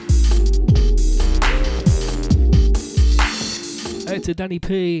 Out to Danny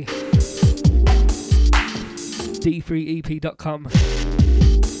P. D3EP.com.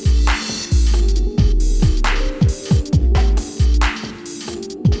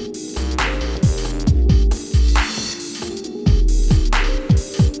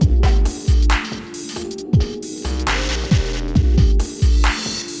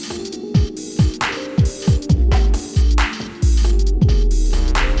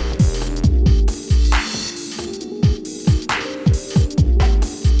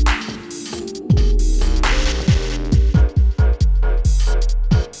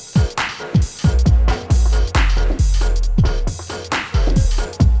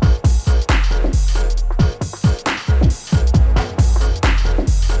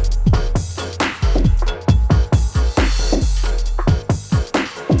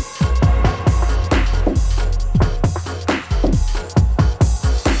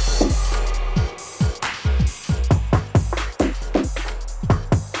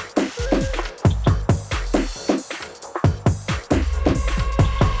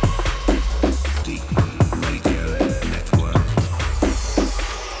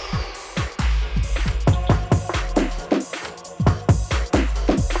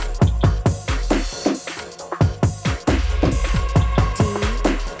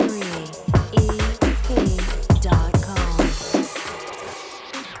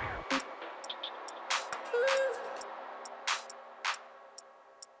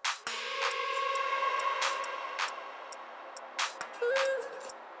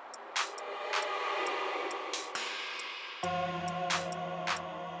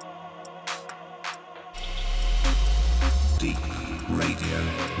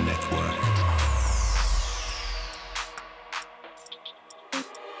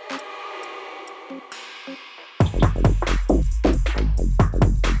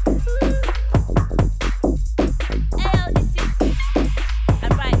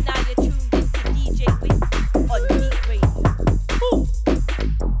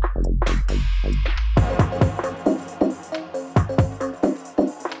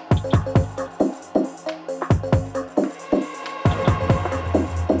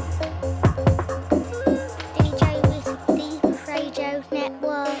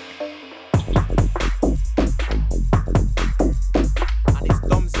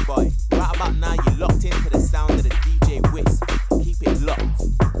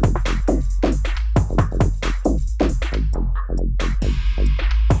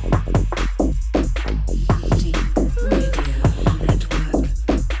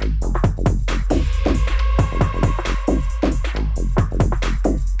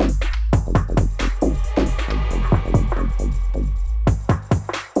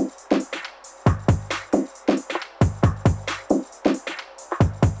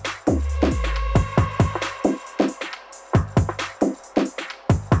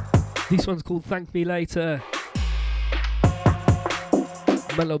 This one's called Thank Me Later.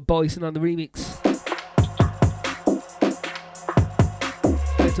 Mellow Bison on the remix.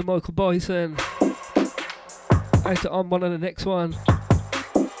 Out to Michael Bison. Out to On One on the next one.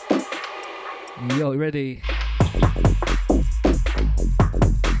 Yo, ready?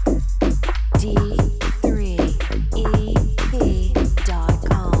 D3EP.com.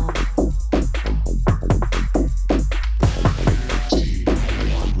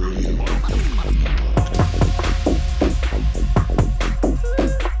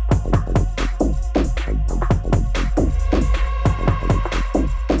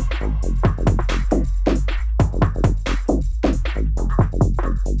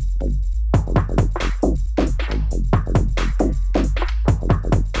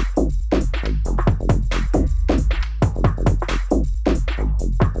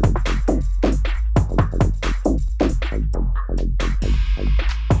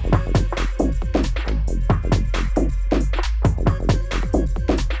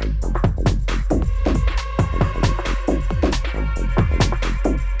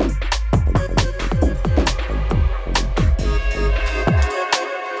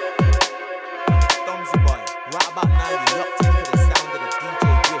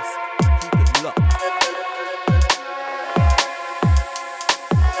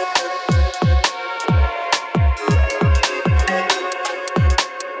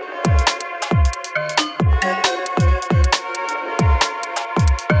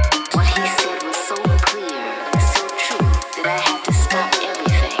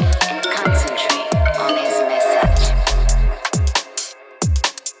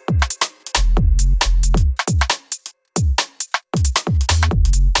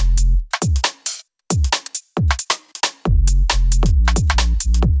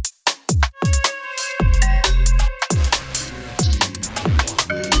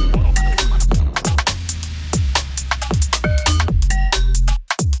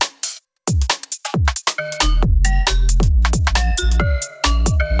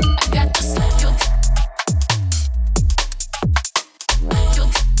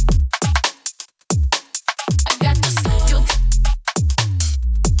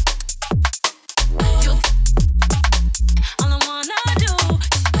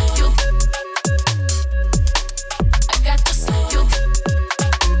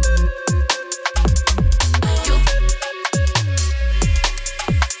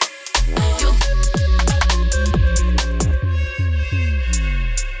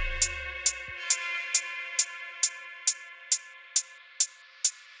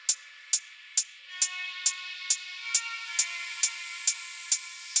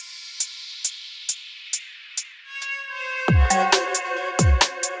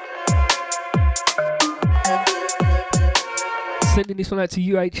 Sending this one out to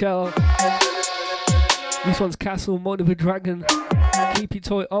UHL. This one's Castle, Mind of a Dragon. Keep it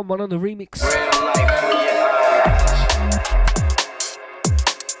tight, I'm on the remix.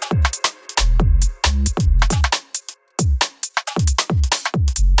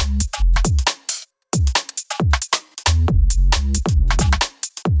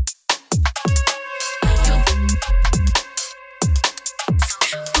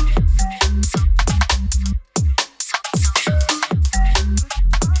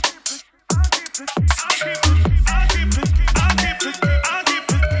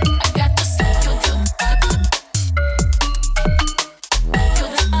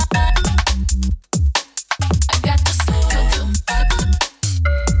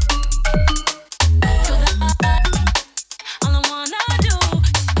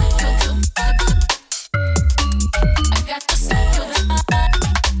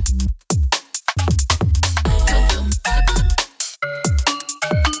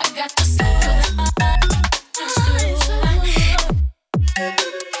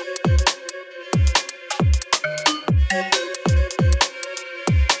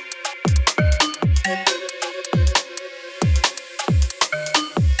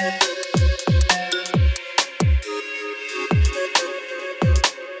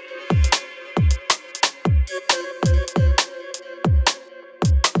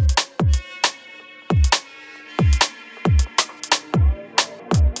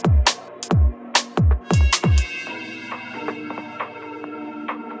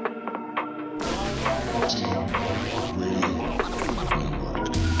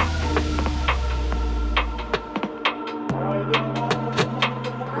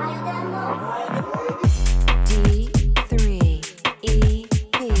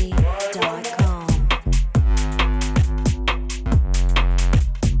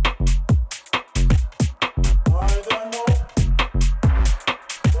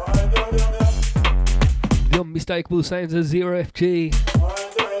 Unmistakable sounds of Zero FG.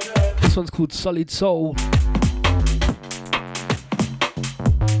 This one's called Solid Soul.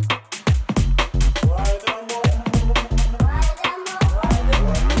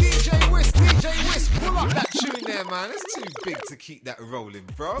 DJ Wisk, pull up that tune there, man. It's too big to keep that rolling,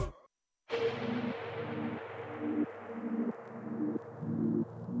 bro.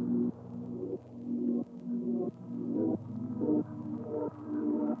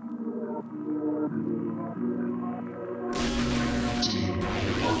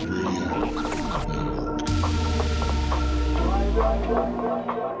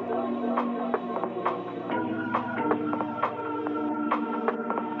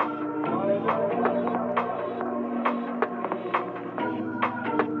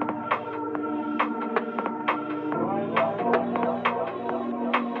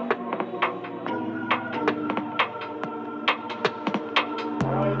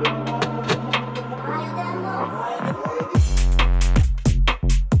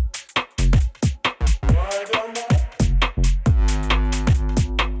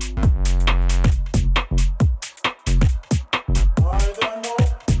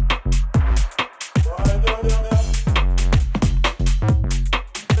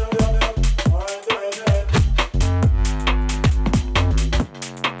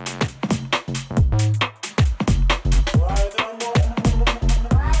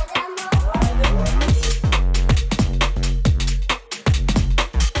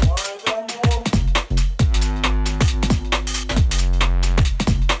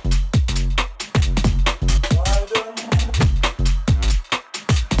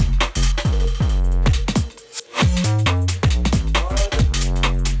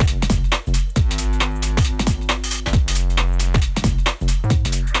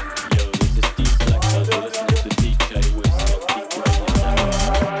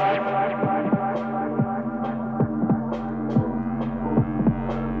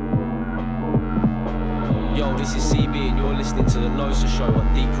 listening to the NOSA show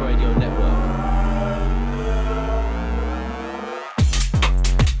on Deep Radio Network.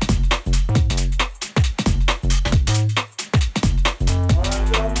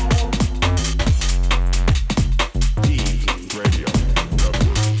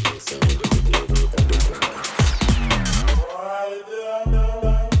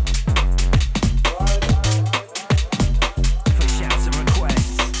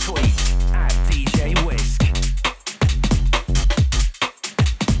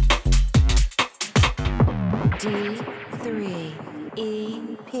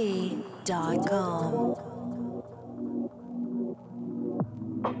 D3EP.com.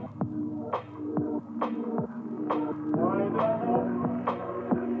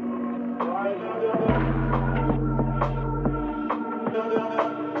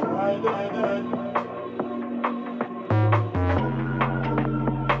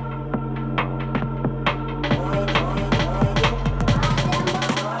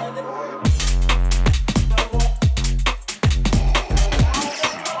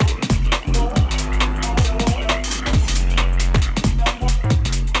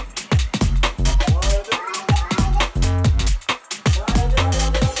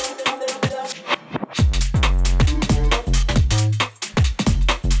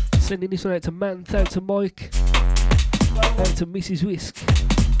 Sending this one out to Mant, out to Mike, out to Mrs. Wisk,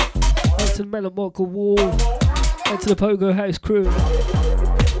 out to the man at Michael Wall, out to the Pogo House crew, out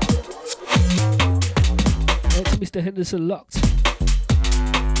to Mr. Henderson Locked,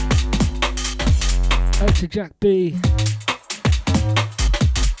 out to Jack B.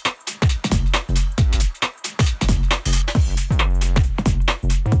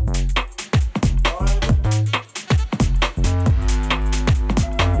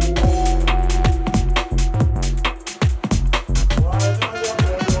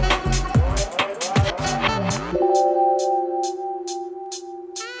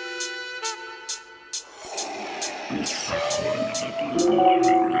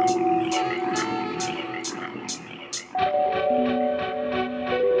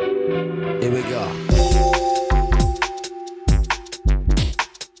 Here we go.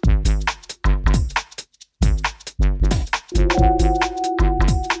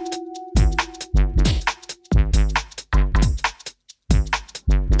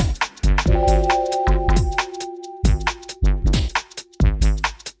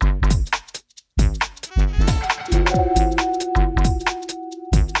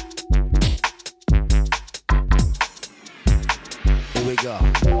 Here we go.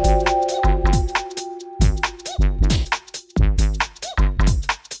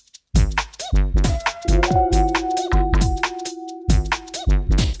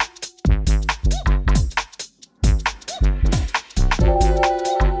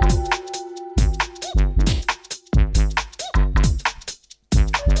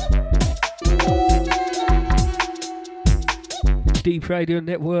 Deep Radio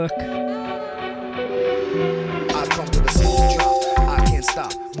Network. I come with a smooth drop. I can't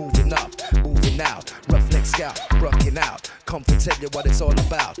stop moving up, moving out. Rough leg scout, rocking out. Come to tell you what it's all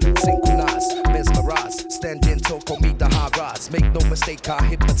about. Synchronize, mesmerize, standing tall, call me the high rise. Make no mistake, I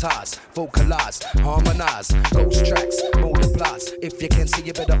hypnotize, vocalize, harmonize. Ghost tracks, multiplies. If you can see,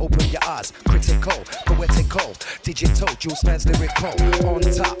 you better open your eyes. Critical, poetical, digital, juice man's lyrical. On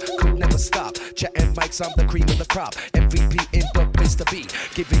top, could never stop. Chatting mics, I'm the cream of the crop. MVP in the place to be,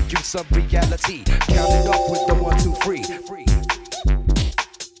 giving you some reality. Count it up with the 1, 2, 3.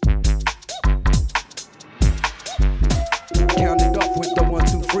 Count it up with the 1,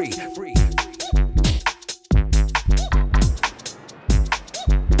 2, 3.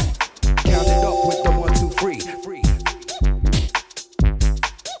 Count it up with the 1, 2, 3.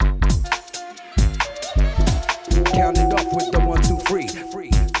 Count it up with the 1, 2, 3.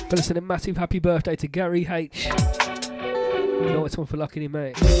 Gonna send a massive happy birthday to Gary H. You know it's one for lucky,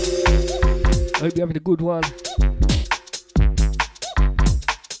 mate. I hope you're having a good one.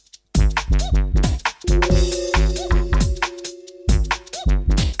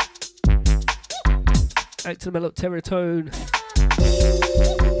 Out to the Mellow Terratone.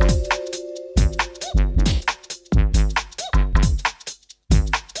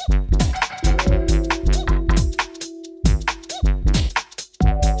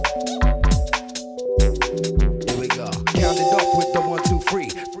 Here we go. Count it up with the 1, 2, 3.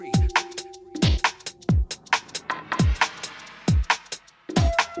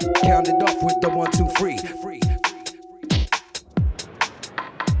 Count it up with the 1, 2, 3.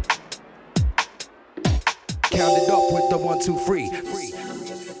 Count it up with the 1, 2, 3.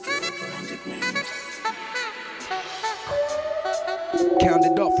 Count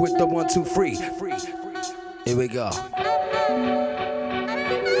it up with the 1, 2, 3. Here we go.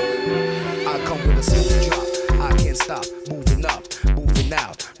 I come with a smooth drop. I can't stop moving up, moving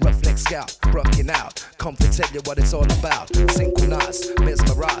out. Rough leg scout, rocking out. Come to tell you what it's all about. Synchronize,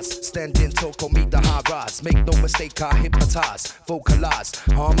 mesmerize, standing tall, call me the high rise. Make no mistake, I hypnotize, vocalize,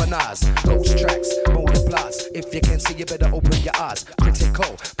 harmonize. Ghost tracks, multiplies. If you can see, you better open your eyes.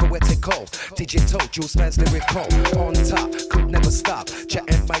 Critical, poetical, digital, juice man's lyrical. On top, could never stop.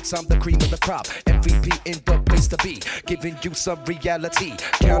 Chatting mics, I'm the cream of the crop. MVP in the place to be, giving you some reality.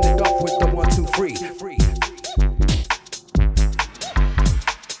 Count it up with the 1, 2, 3.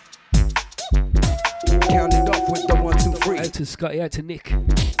 Count it up with the 1, 2, 3. Out to Scotty, out to Nick.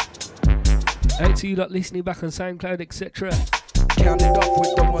 Out to you lot listening back on SoundCloud, etc. Count it up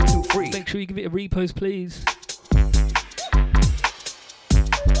with the 1, 2, 3. Make sure you give it a repost, please.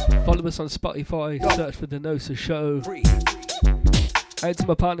 Follow us on Spotify, search for the NOSA show. Out to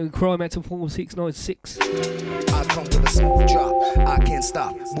my partner in crime, out to 4696. I come with a smooth drop, I can't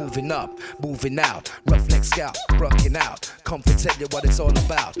stop. Moving up, moving out. Rough neck scalp, rocking out. Come to tell you what it's all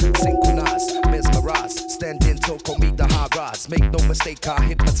about. Synchronize, mesmerize. Standing tall, call me the high rise. Make no mistake, I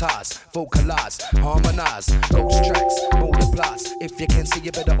hypnotize. Vocalize, harmonize. Ghost tracks, multiplies. If you can see,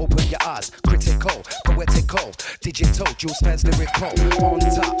 you better open your eyes. Critical, poetical. Digital, juice man's lyrical. On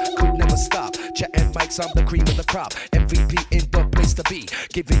top, could never stop. Chatting mics, I'm the cream of the crop. MVP in the place to be.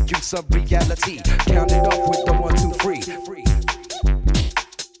 Giving you some reality. Count it off with the 1, 2, 3.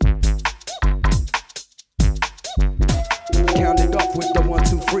 Count it off with the 1,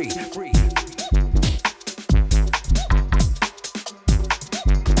 2, 3.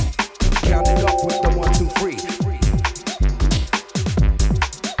 Count it off with the 1, 2, 3.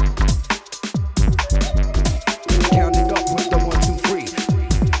 Count it off with the 1, 2, 3.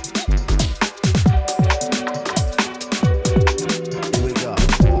 Here we go.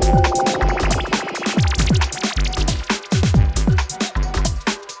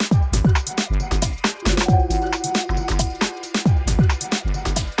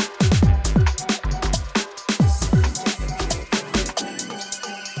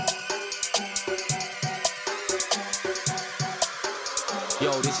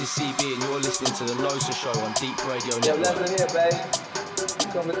 Yo, this is CB and you're listening to the NOSA show on Deep Radio Yo, Network. listen here, baby. You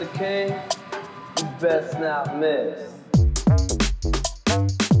come with the king, you best not miss.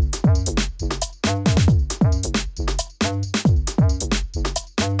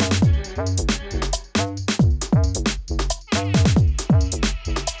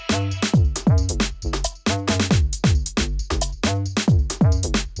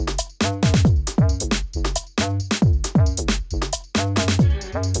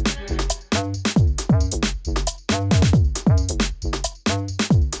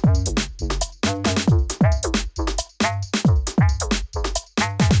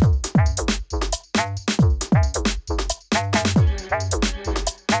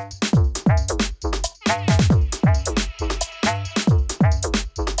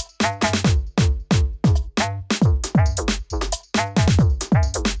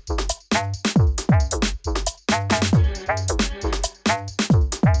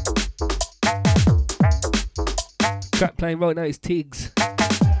 Track playing right now is Tiggs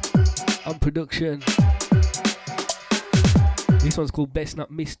on production. This one's called Best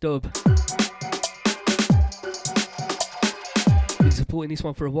Not Miss Dub. Been supporting this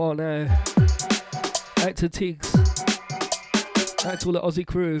one for a while now. Out to Tiggs. Out to all the Aussie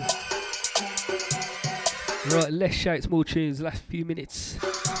crew. Right, less shouts, more tunes, last few minutes.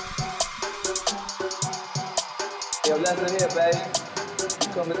 Yo, listen here, baby. You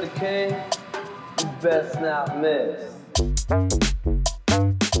come with the king, you best not miss.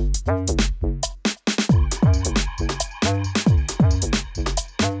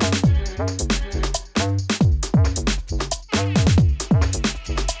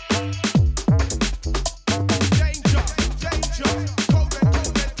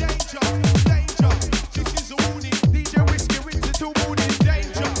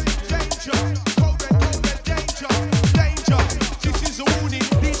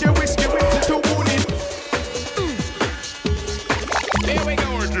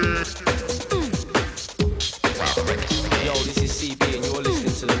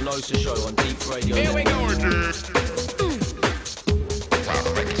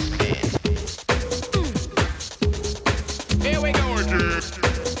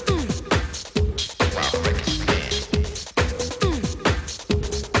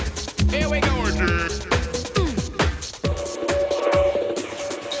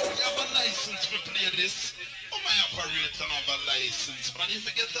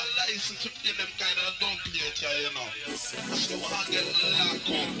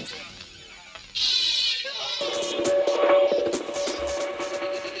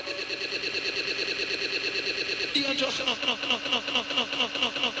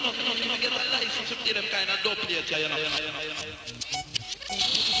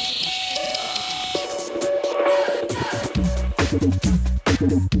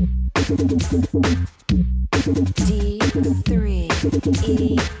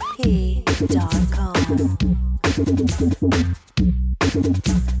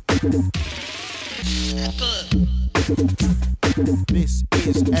 This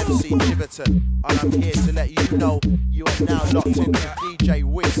is MC Chiverton, and I'm here to let you know you are now locked into DJ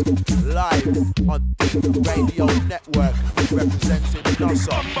Wisk live on Deep Radio Network, representing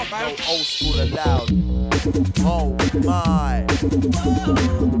NOSA. No old school allowed. Oh my.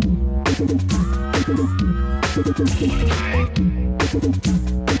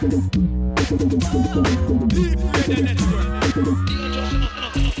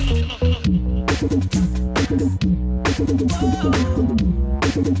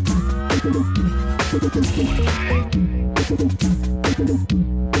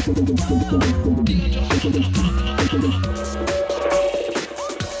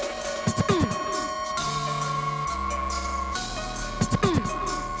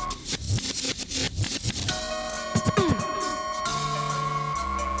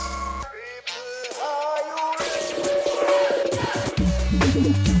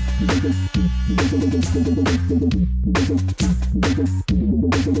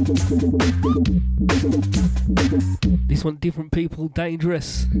 This one, different people,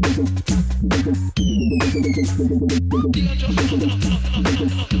 dangerous.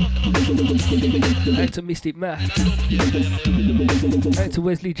 Out to Mystic Matt. Out to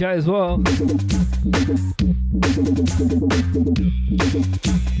Wesley J as well.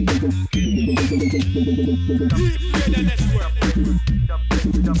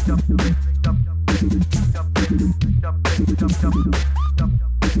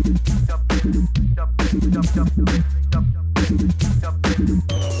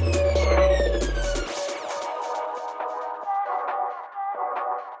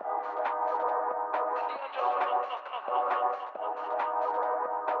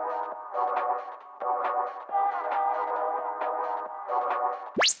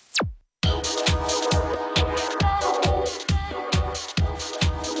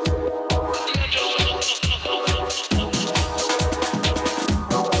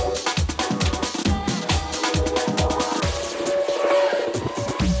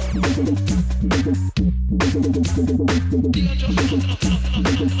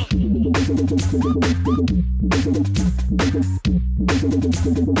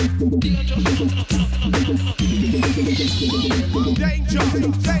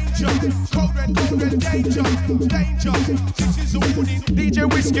 DJ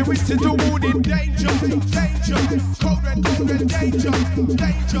Wisk, with the warning. Danger, danger, cold red, danger,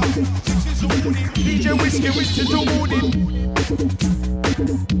 danger. This is a warning. DJ Wisk, with the warning.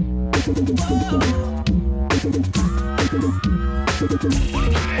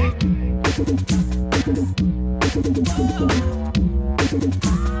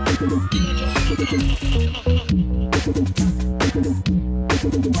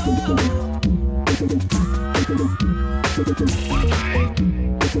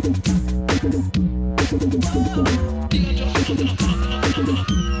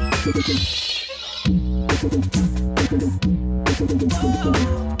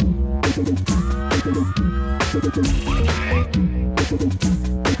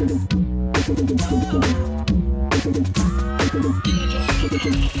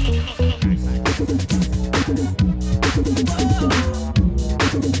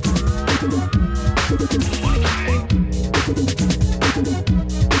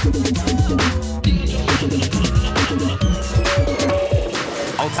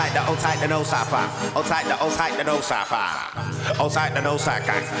 Outside the NOSA fire. Outside the NOSA fire. Outside the NOSA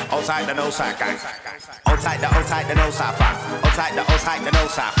gang. Outside the NOSA gang. Outside the NOSA fire. Outside the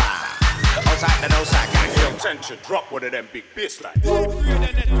NOSA fire. Outside the NOSA gang. Yo, tension, drop one of them big bass like.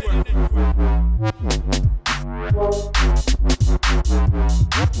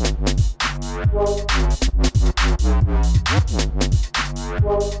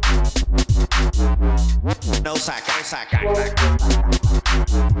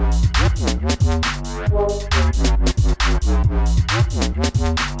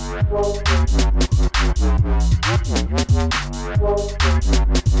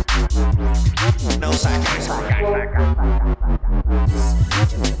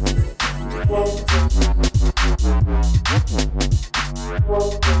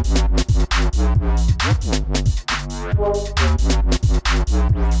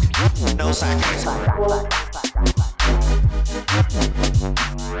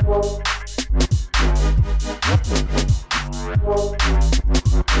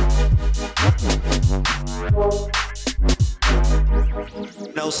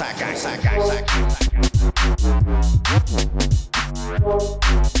 NOSA gang.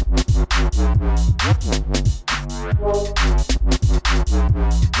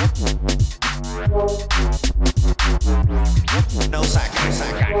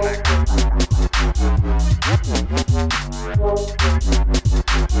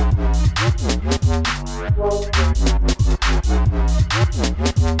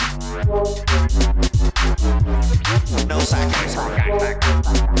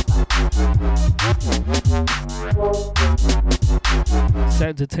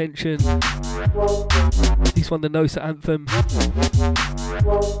 Sounds of tension. This one, the NOSA anthem.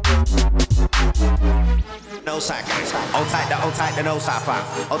 NOSA gang. Outside the NOSA fam.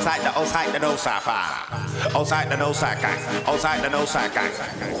 Outside the NOSA fam. Outside the NOSA gang. Outside the NOSA gang.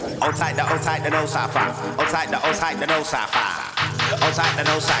 Outside the NOSA fam. Outside the NOSA fam. Outside the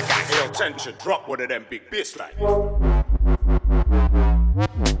NOSA gang. Hey, yo, tension, drop one of them big bass like.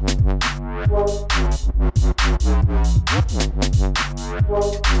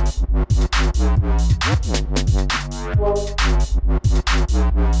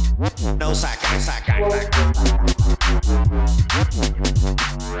 No sack, sack, sack.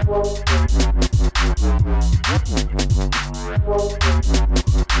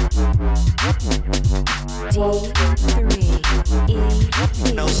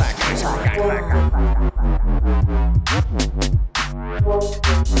 D3 No sack, sack.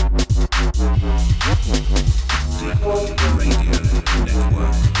 Radio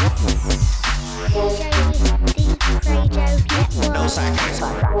Network. No sack,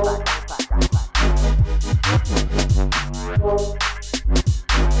 sack.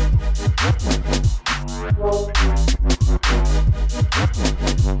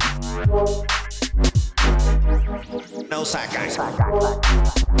 No sack, no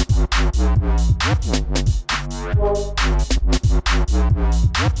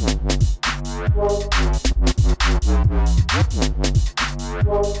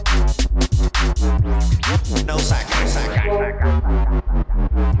sack, no sack.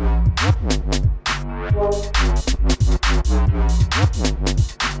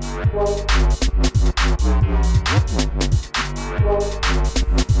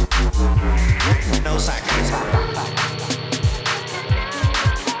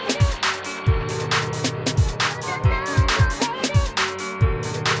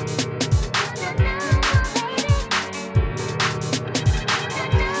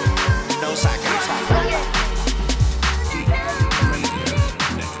 No sack.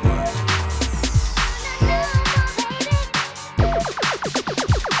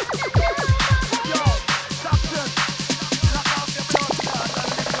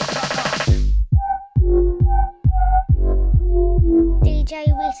 DJ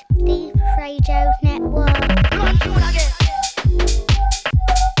Wisk, Deep Radio Network.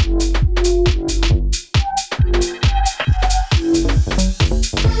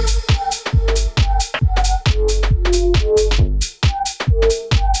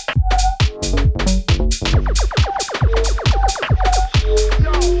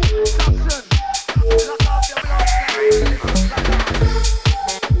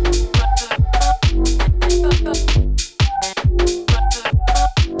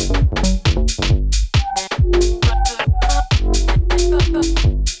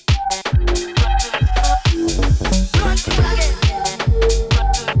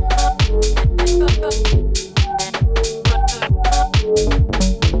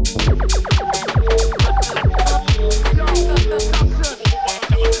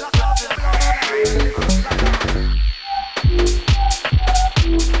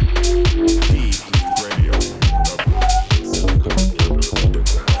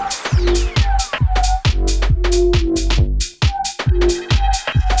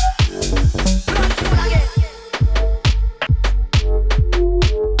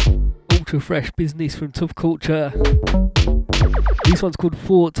 Fresh business from Tough Culture. This one's called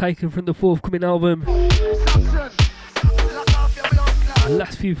Fort, taken from the forthcoming album.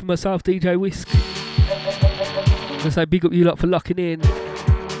 Last few for myself, DJ Wisk. I'm gonna say big up you lot for locking in.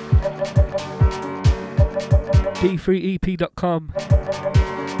 D3EP.com.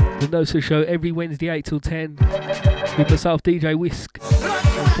 The NOSA show every Wednesday 8 till 10 with myself, DJ Wisk,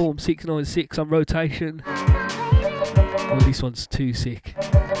 on Form 696 on rotation. Oh, this one's too sick.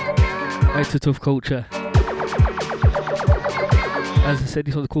 Out to Tough Culture. As I said,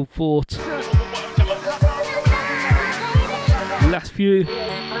 this one's called Fort. Last few.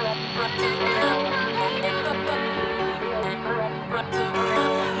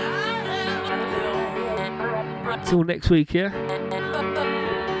 Till next week, yeah?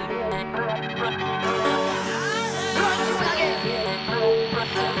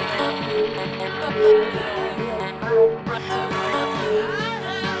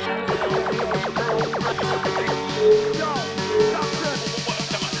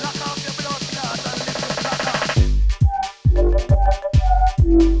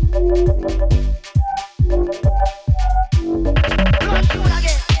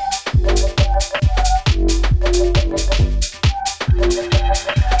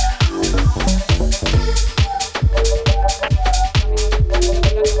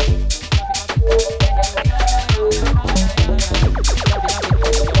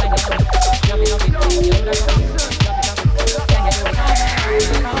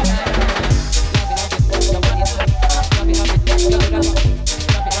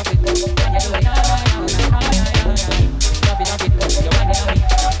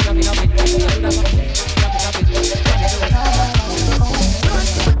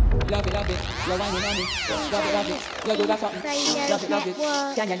 love it, you're whining on me. Love it, you do that something. Love it,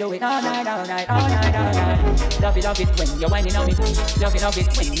 can you do it all night, all night, all night, all night? Love it when you're whining on me. Love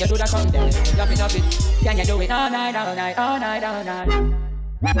it when you do that something. Love it, can you do it all night, all night, all night, all night?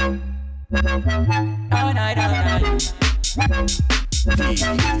 All night, all night. All night, all night.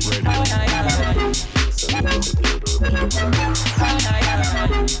 All night, all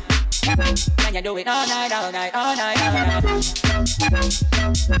night. Can you do it all night, all night, all night, all night?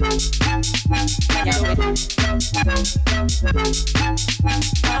 Can you do it all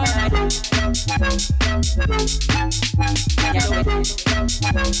night? Can you do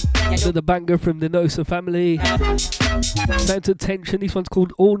it? Another banger from the NOSA family. Sound to Tension. This one's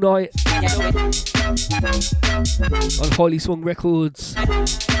called All Night. On Highly Swung Records.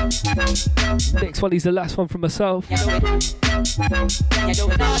 Next one is the last one from myself.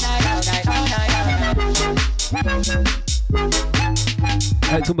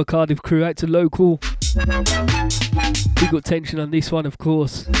 Out to my Cardiff crew, out to local. Big up Tension on this one, of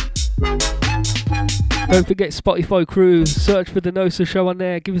course. Don't forget Spotify crew, search for the NOSA show on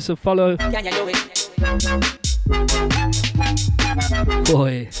there, give us a follow.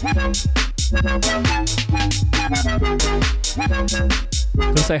 Boy.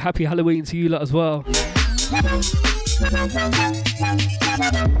 Gotta say happy Halloween to you lot as well.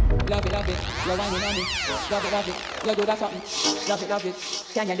 Love it, you're whining on me. Love it, you do that something. Love it,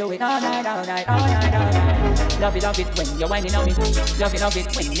 can you do it all night, all night, all night, all night? Love it when you're whining on me. Love it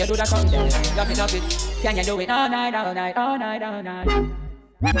when you do that something. Love it, can you do it all night, all night, all night, all night?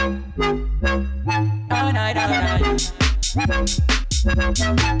 All night, all night. All night, all night.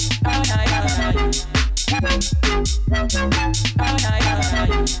 All night, all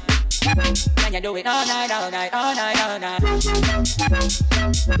night. Can you do it all night, all night, all night, all night?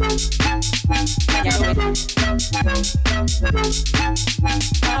 Can you do it all night? Can you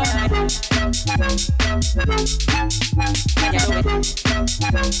do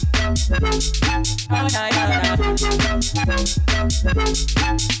it all night, all night? Can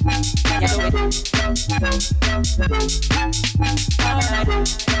you do it all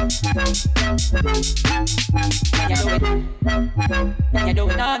night? Can you do it? Can you do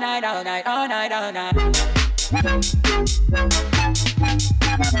it all night, all night, all night, all night?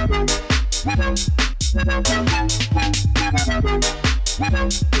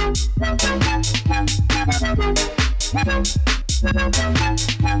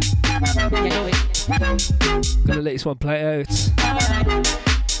 Gonna let this one play out.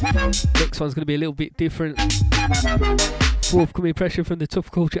 Next one's gonna be a little bit different. Forthcoming pressure from the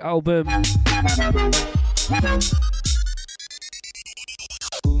Tough Culture album.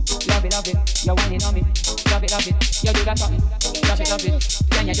 Love it, you're whining on me. Love it, you do that something. Love it,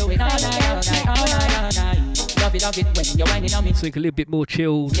 can you do it all night, all night, all night, all night? Love it when you're whining on me. So a little bit more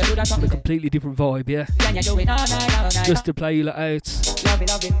chilled, on a completely different vibe, yeah. Can you do it all night, all night? Just to play you lot out. Love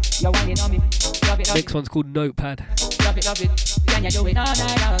it, you're whining on me. Love it, next one's called Notepad. Love it, can you do it all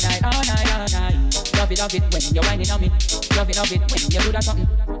night, all night, all night, all night? Love it when you're whining on me. Love it when you do that something.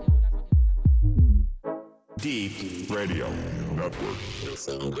 Deep Radio Network.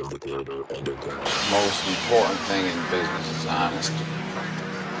 Most important thing in business is honesty,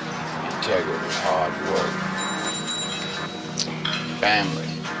 integrity, hard work, family,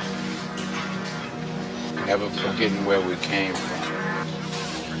 never forgetting where we came from.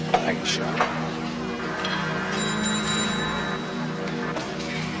 Thank you, Sean.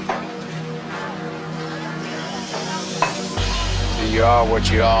 So you are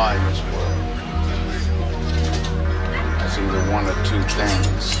what you are in this world. Either one or two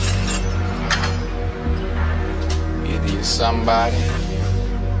things. Either you're somebody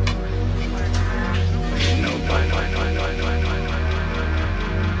or you're nobody.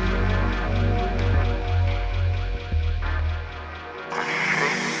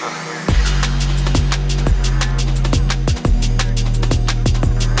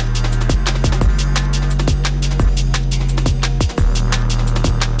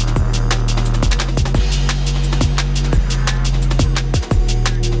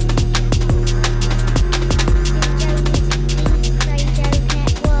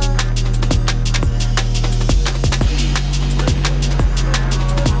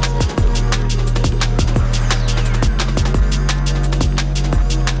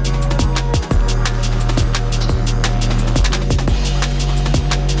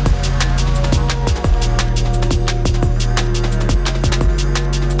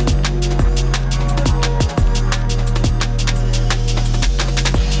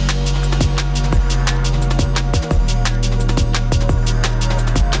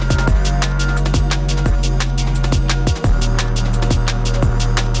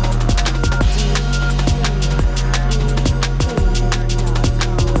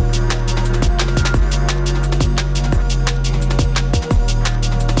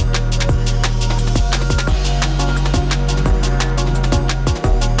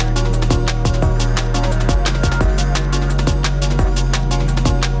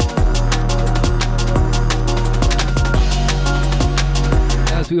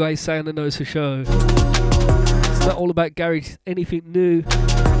 always say on the NOSA show, it's not all about garage, anything new.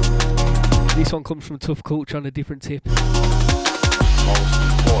 This one comes from Tough Culture on a different tip. Most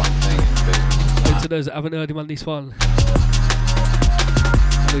important thing in business. And to those that haven't heard him on this one,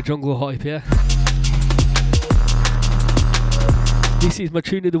 the jungle hype, yeah? This is my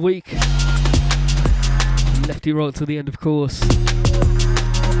tune of the week. Lefty right till the end, of course.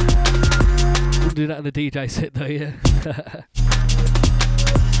 We'll do that on the DJ set though, yeah?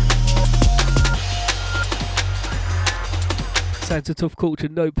 Sounds of Tough Culture,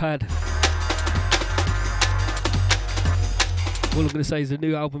 Notepad. All I'm going to say is the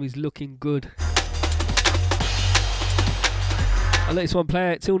new album is looking good. I'll let this one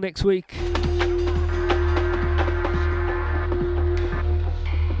play out till next week.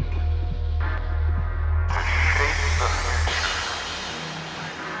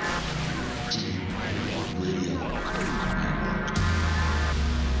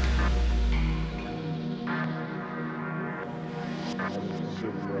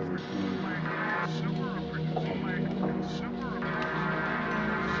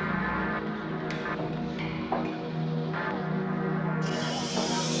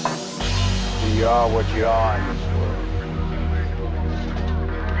 You are what you are in this world.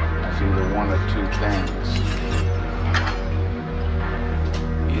 That's either one of two things.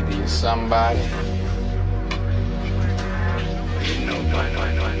 Either you're somebody or you're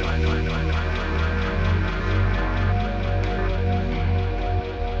nobody.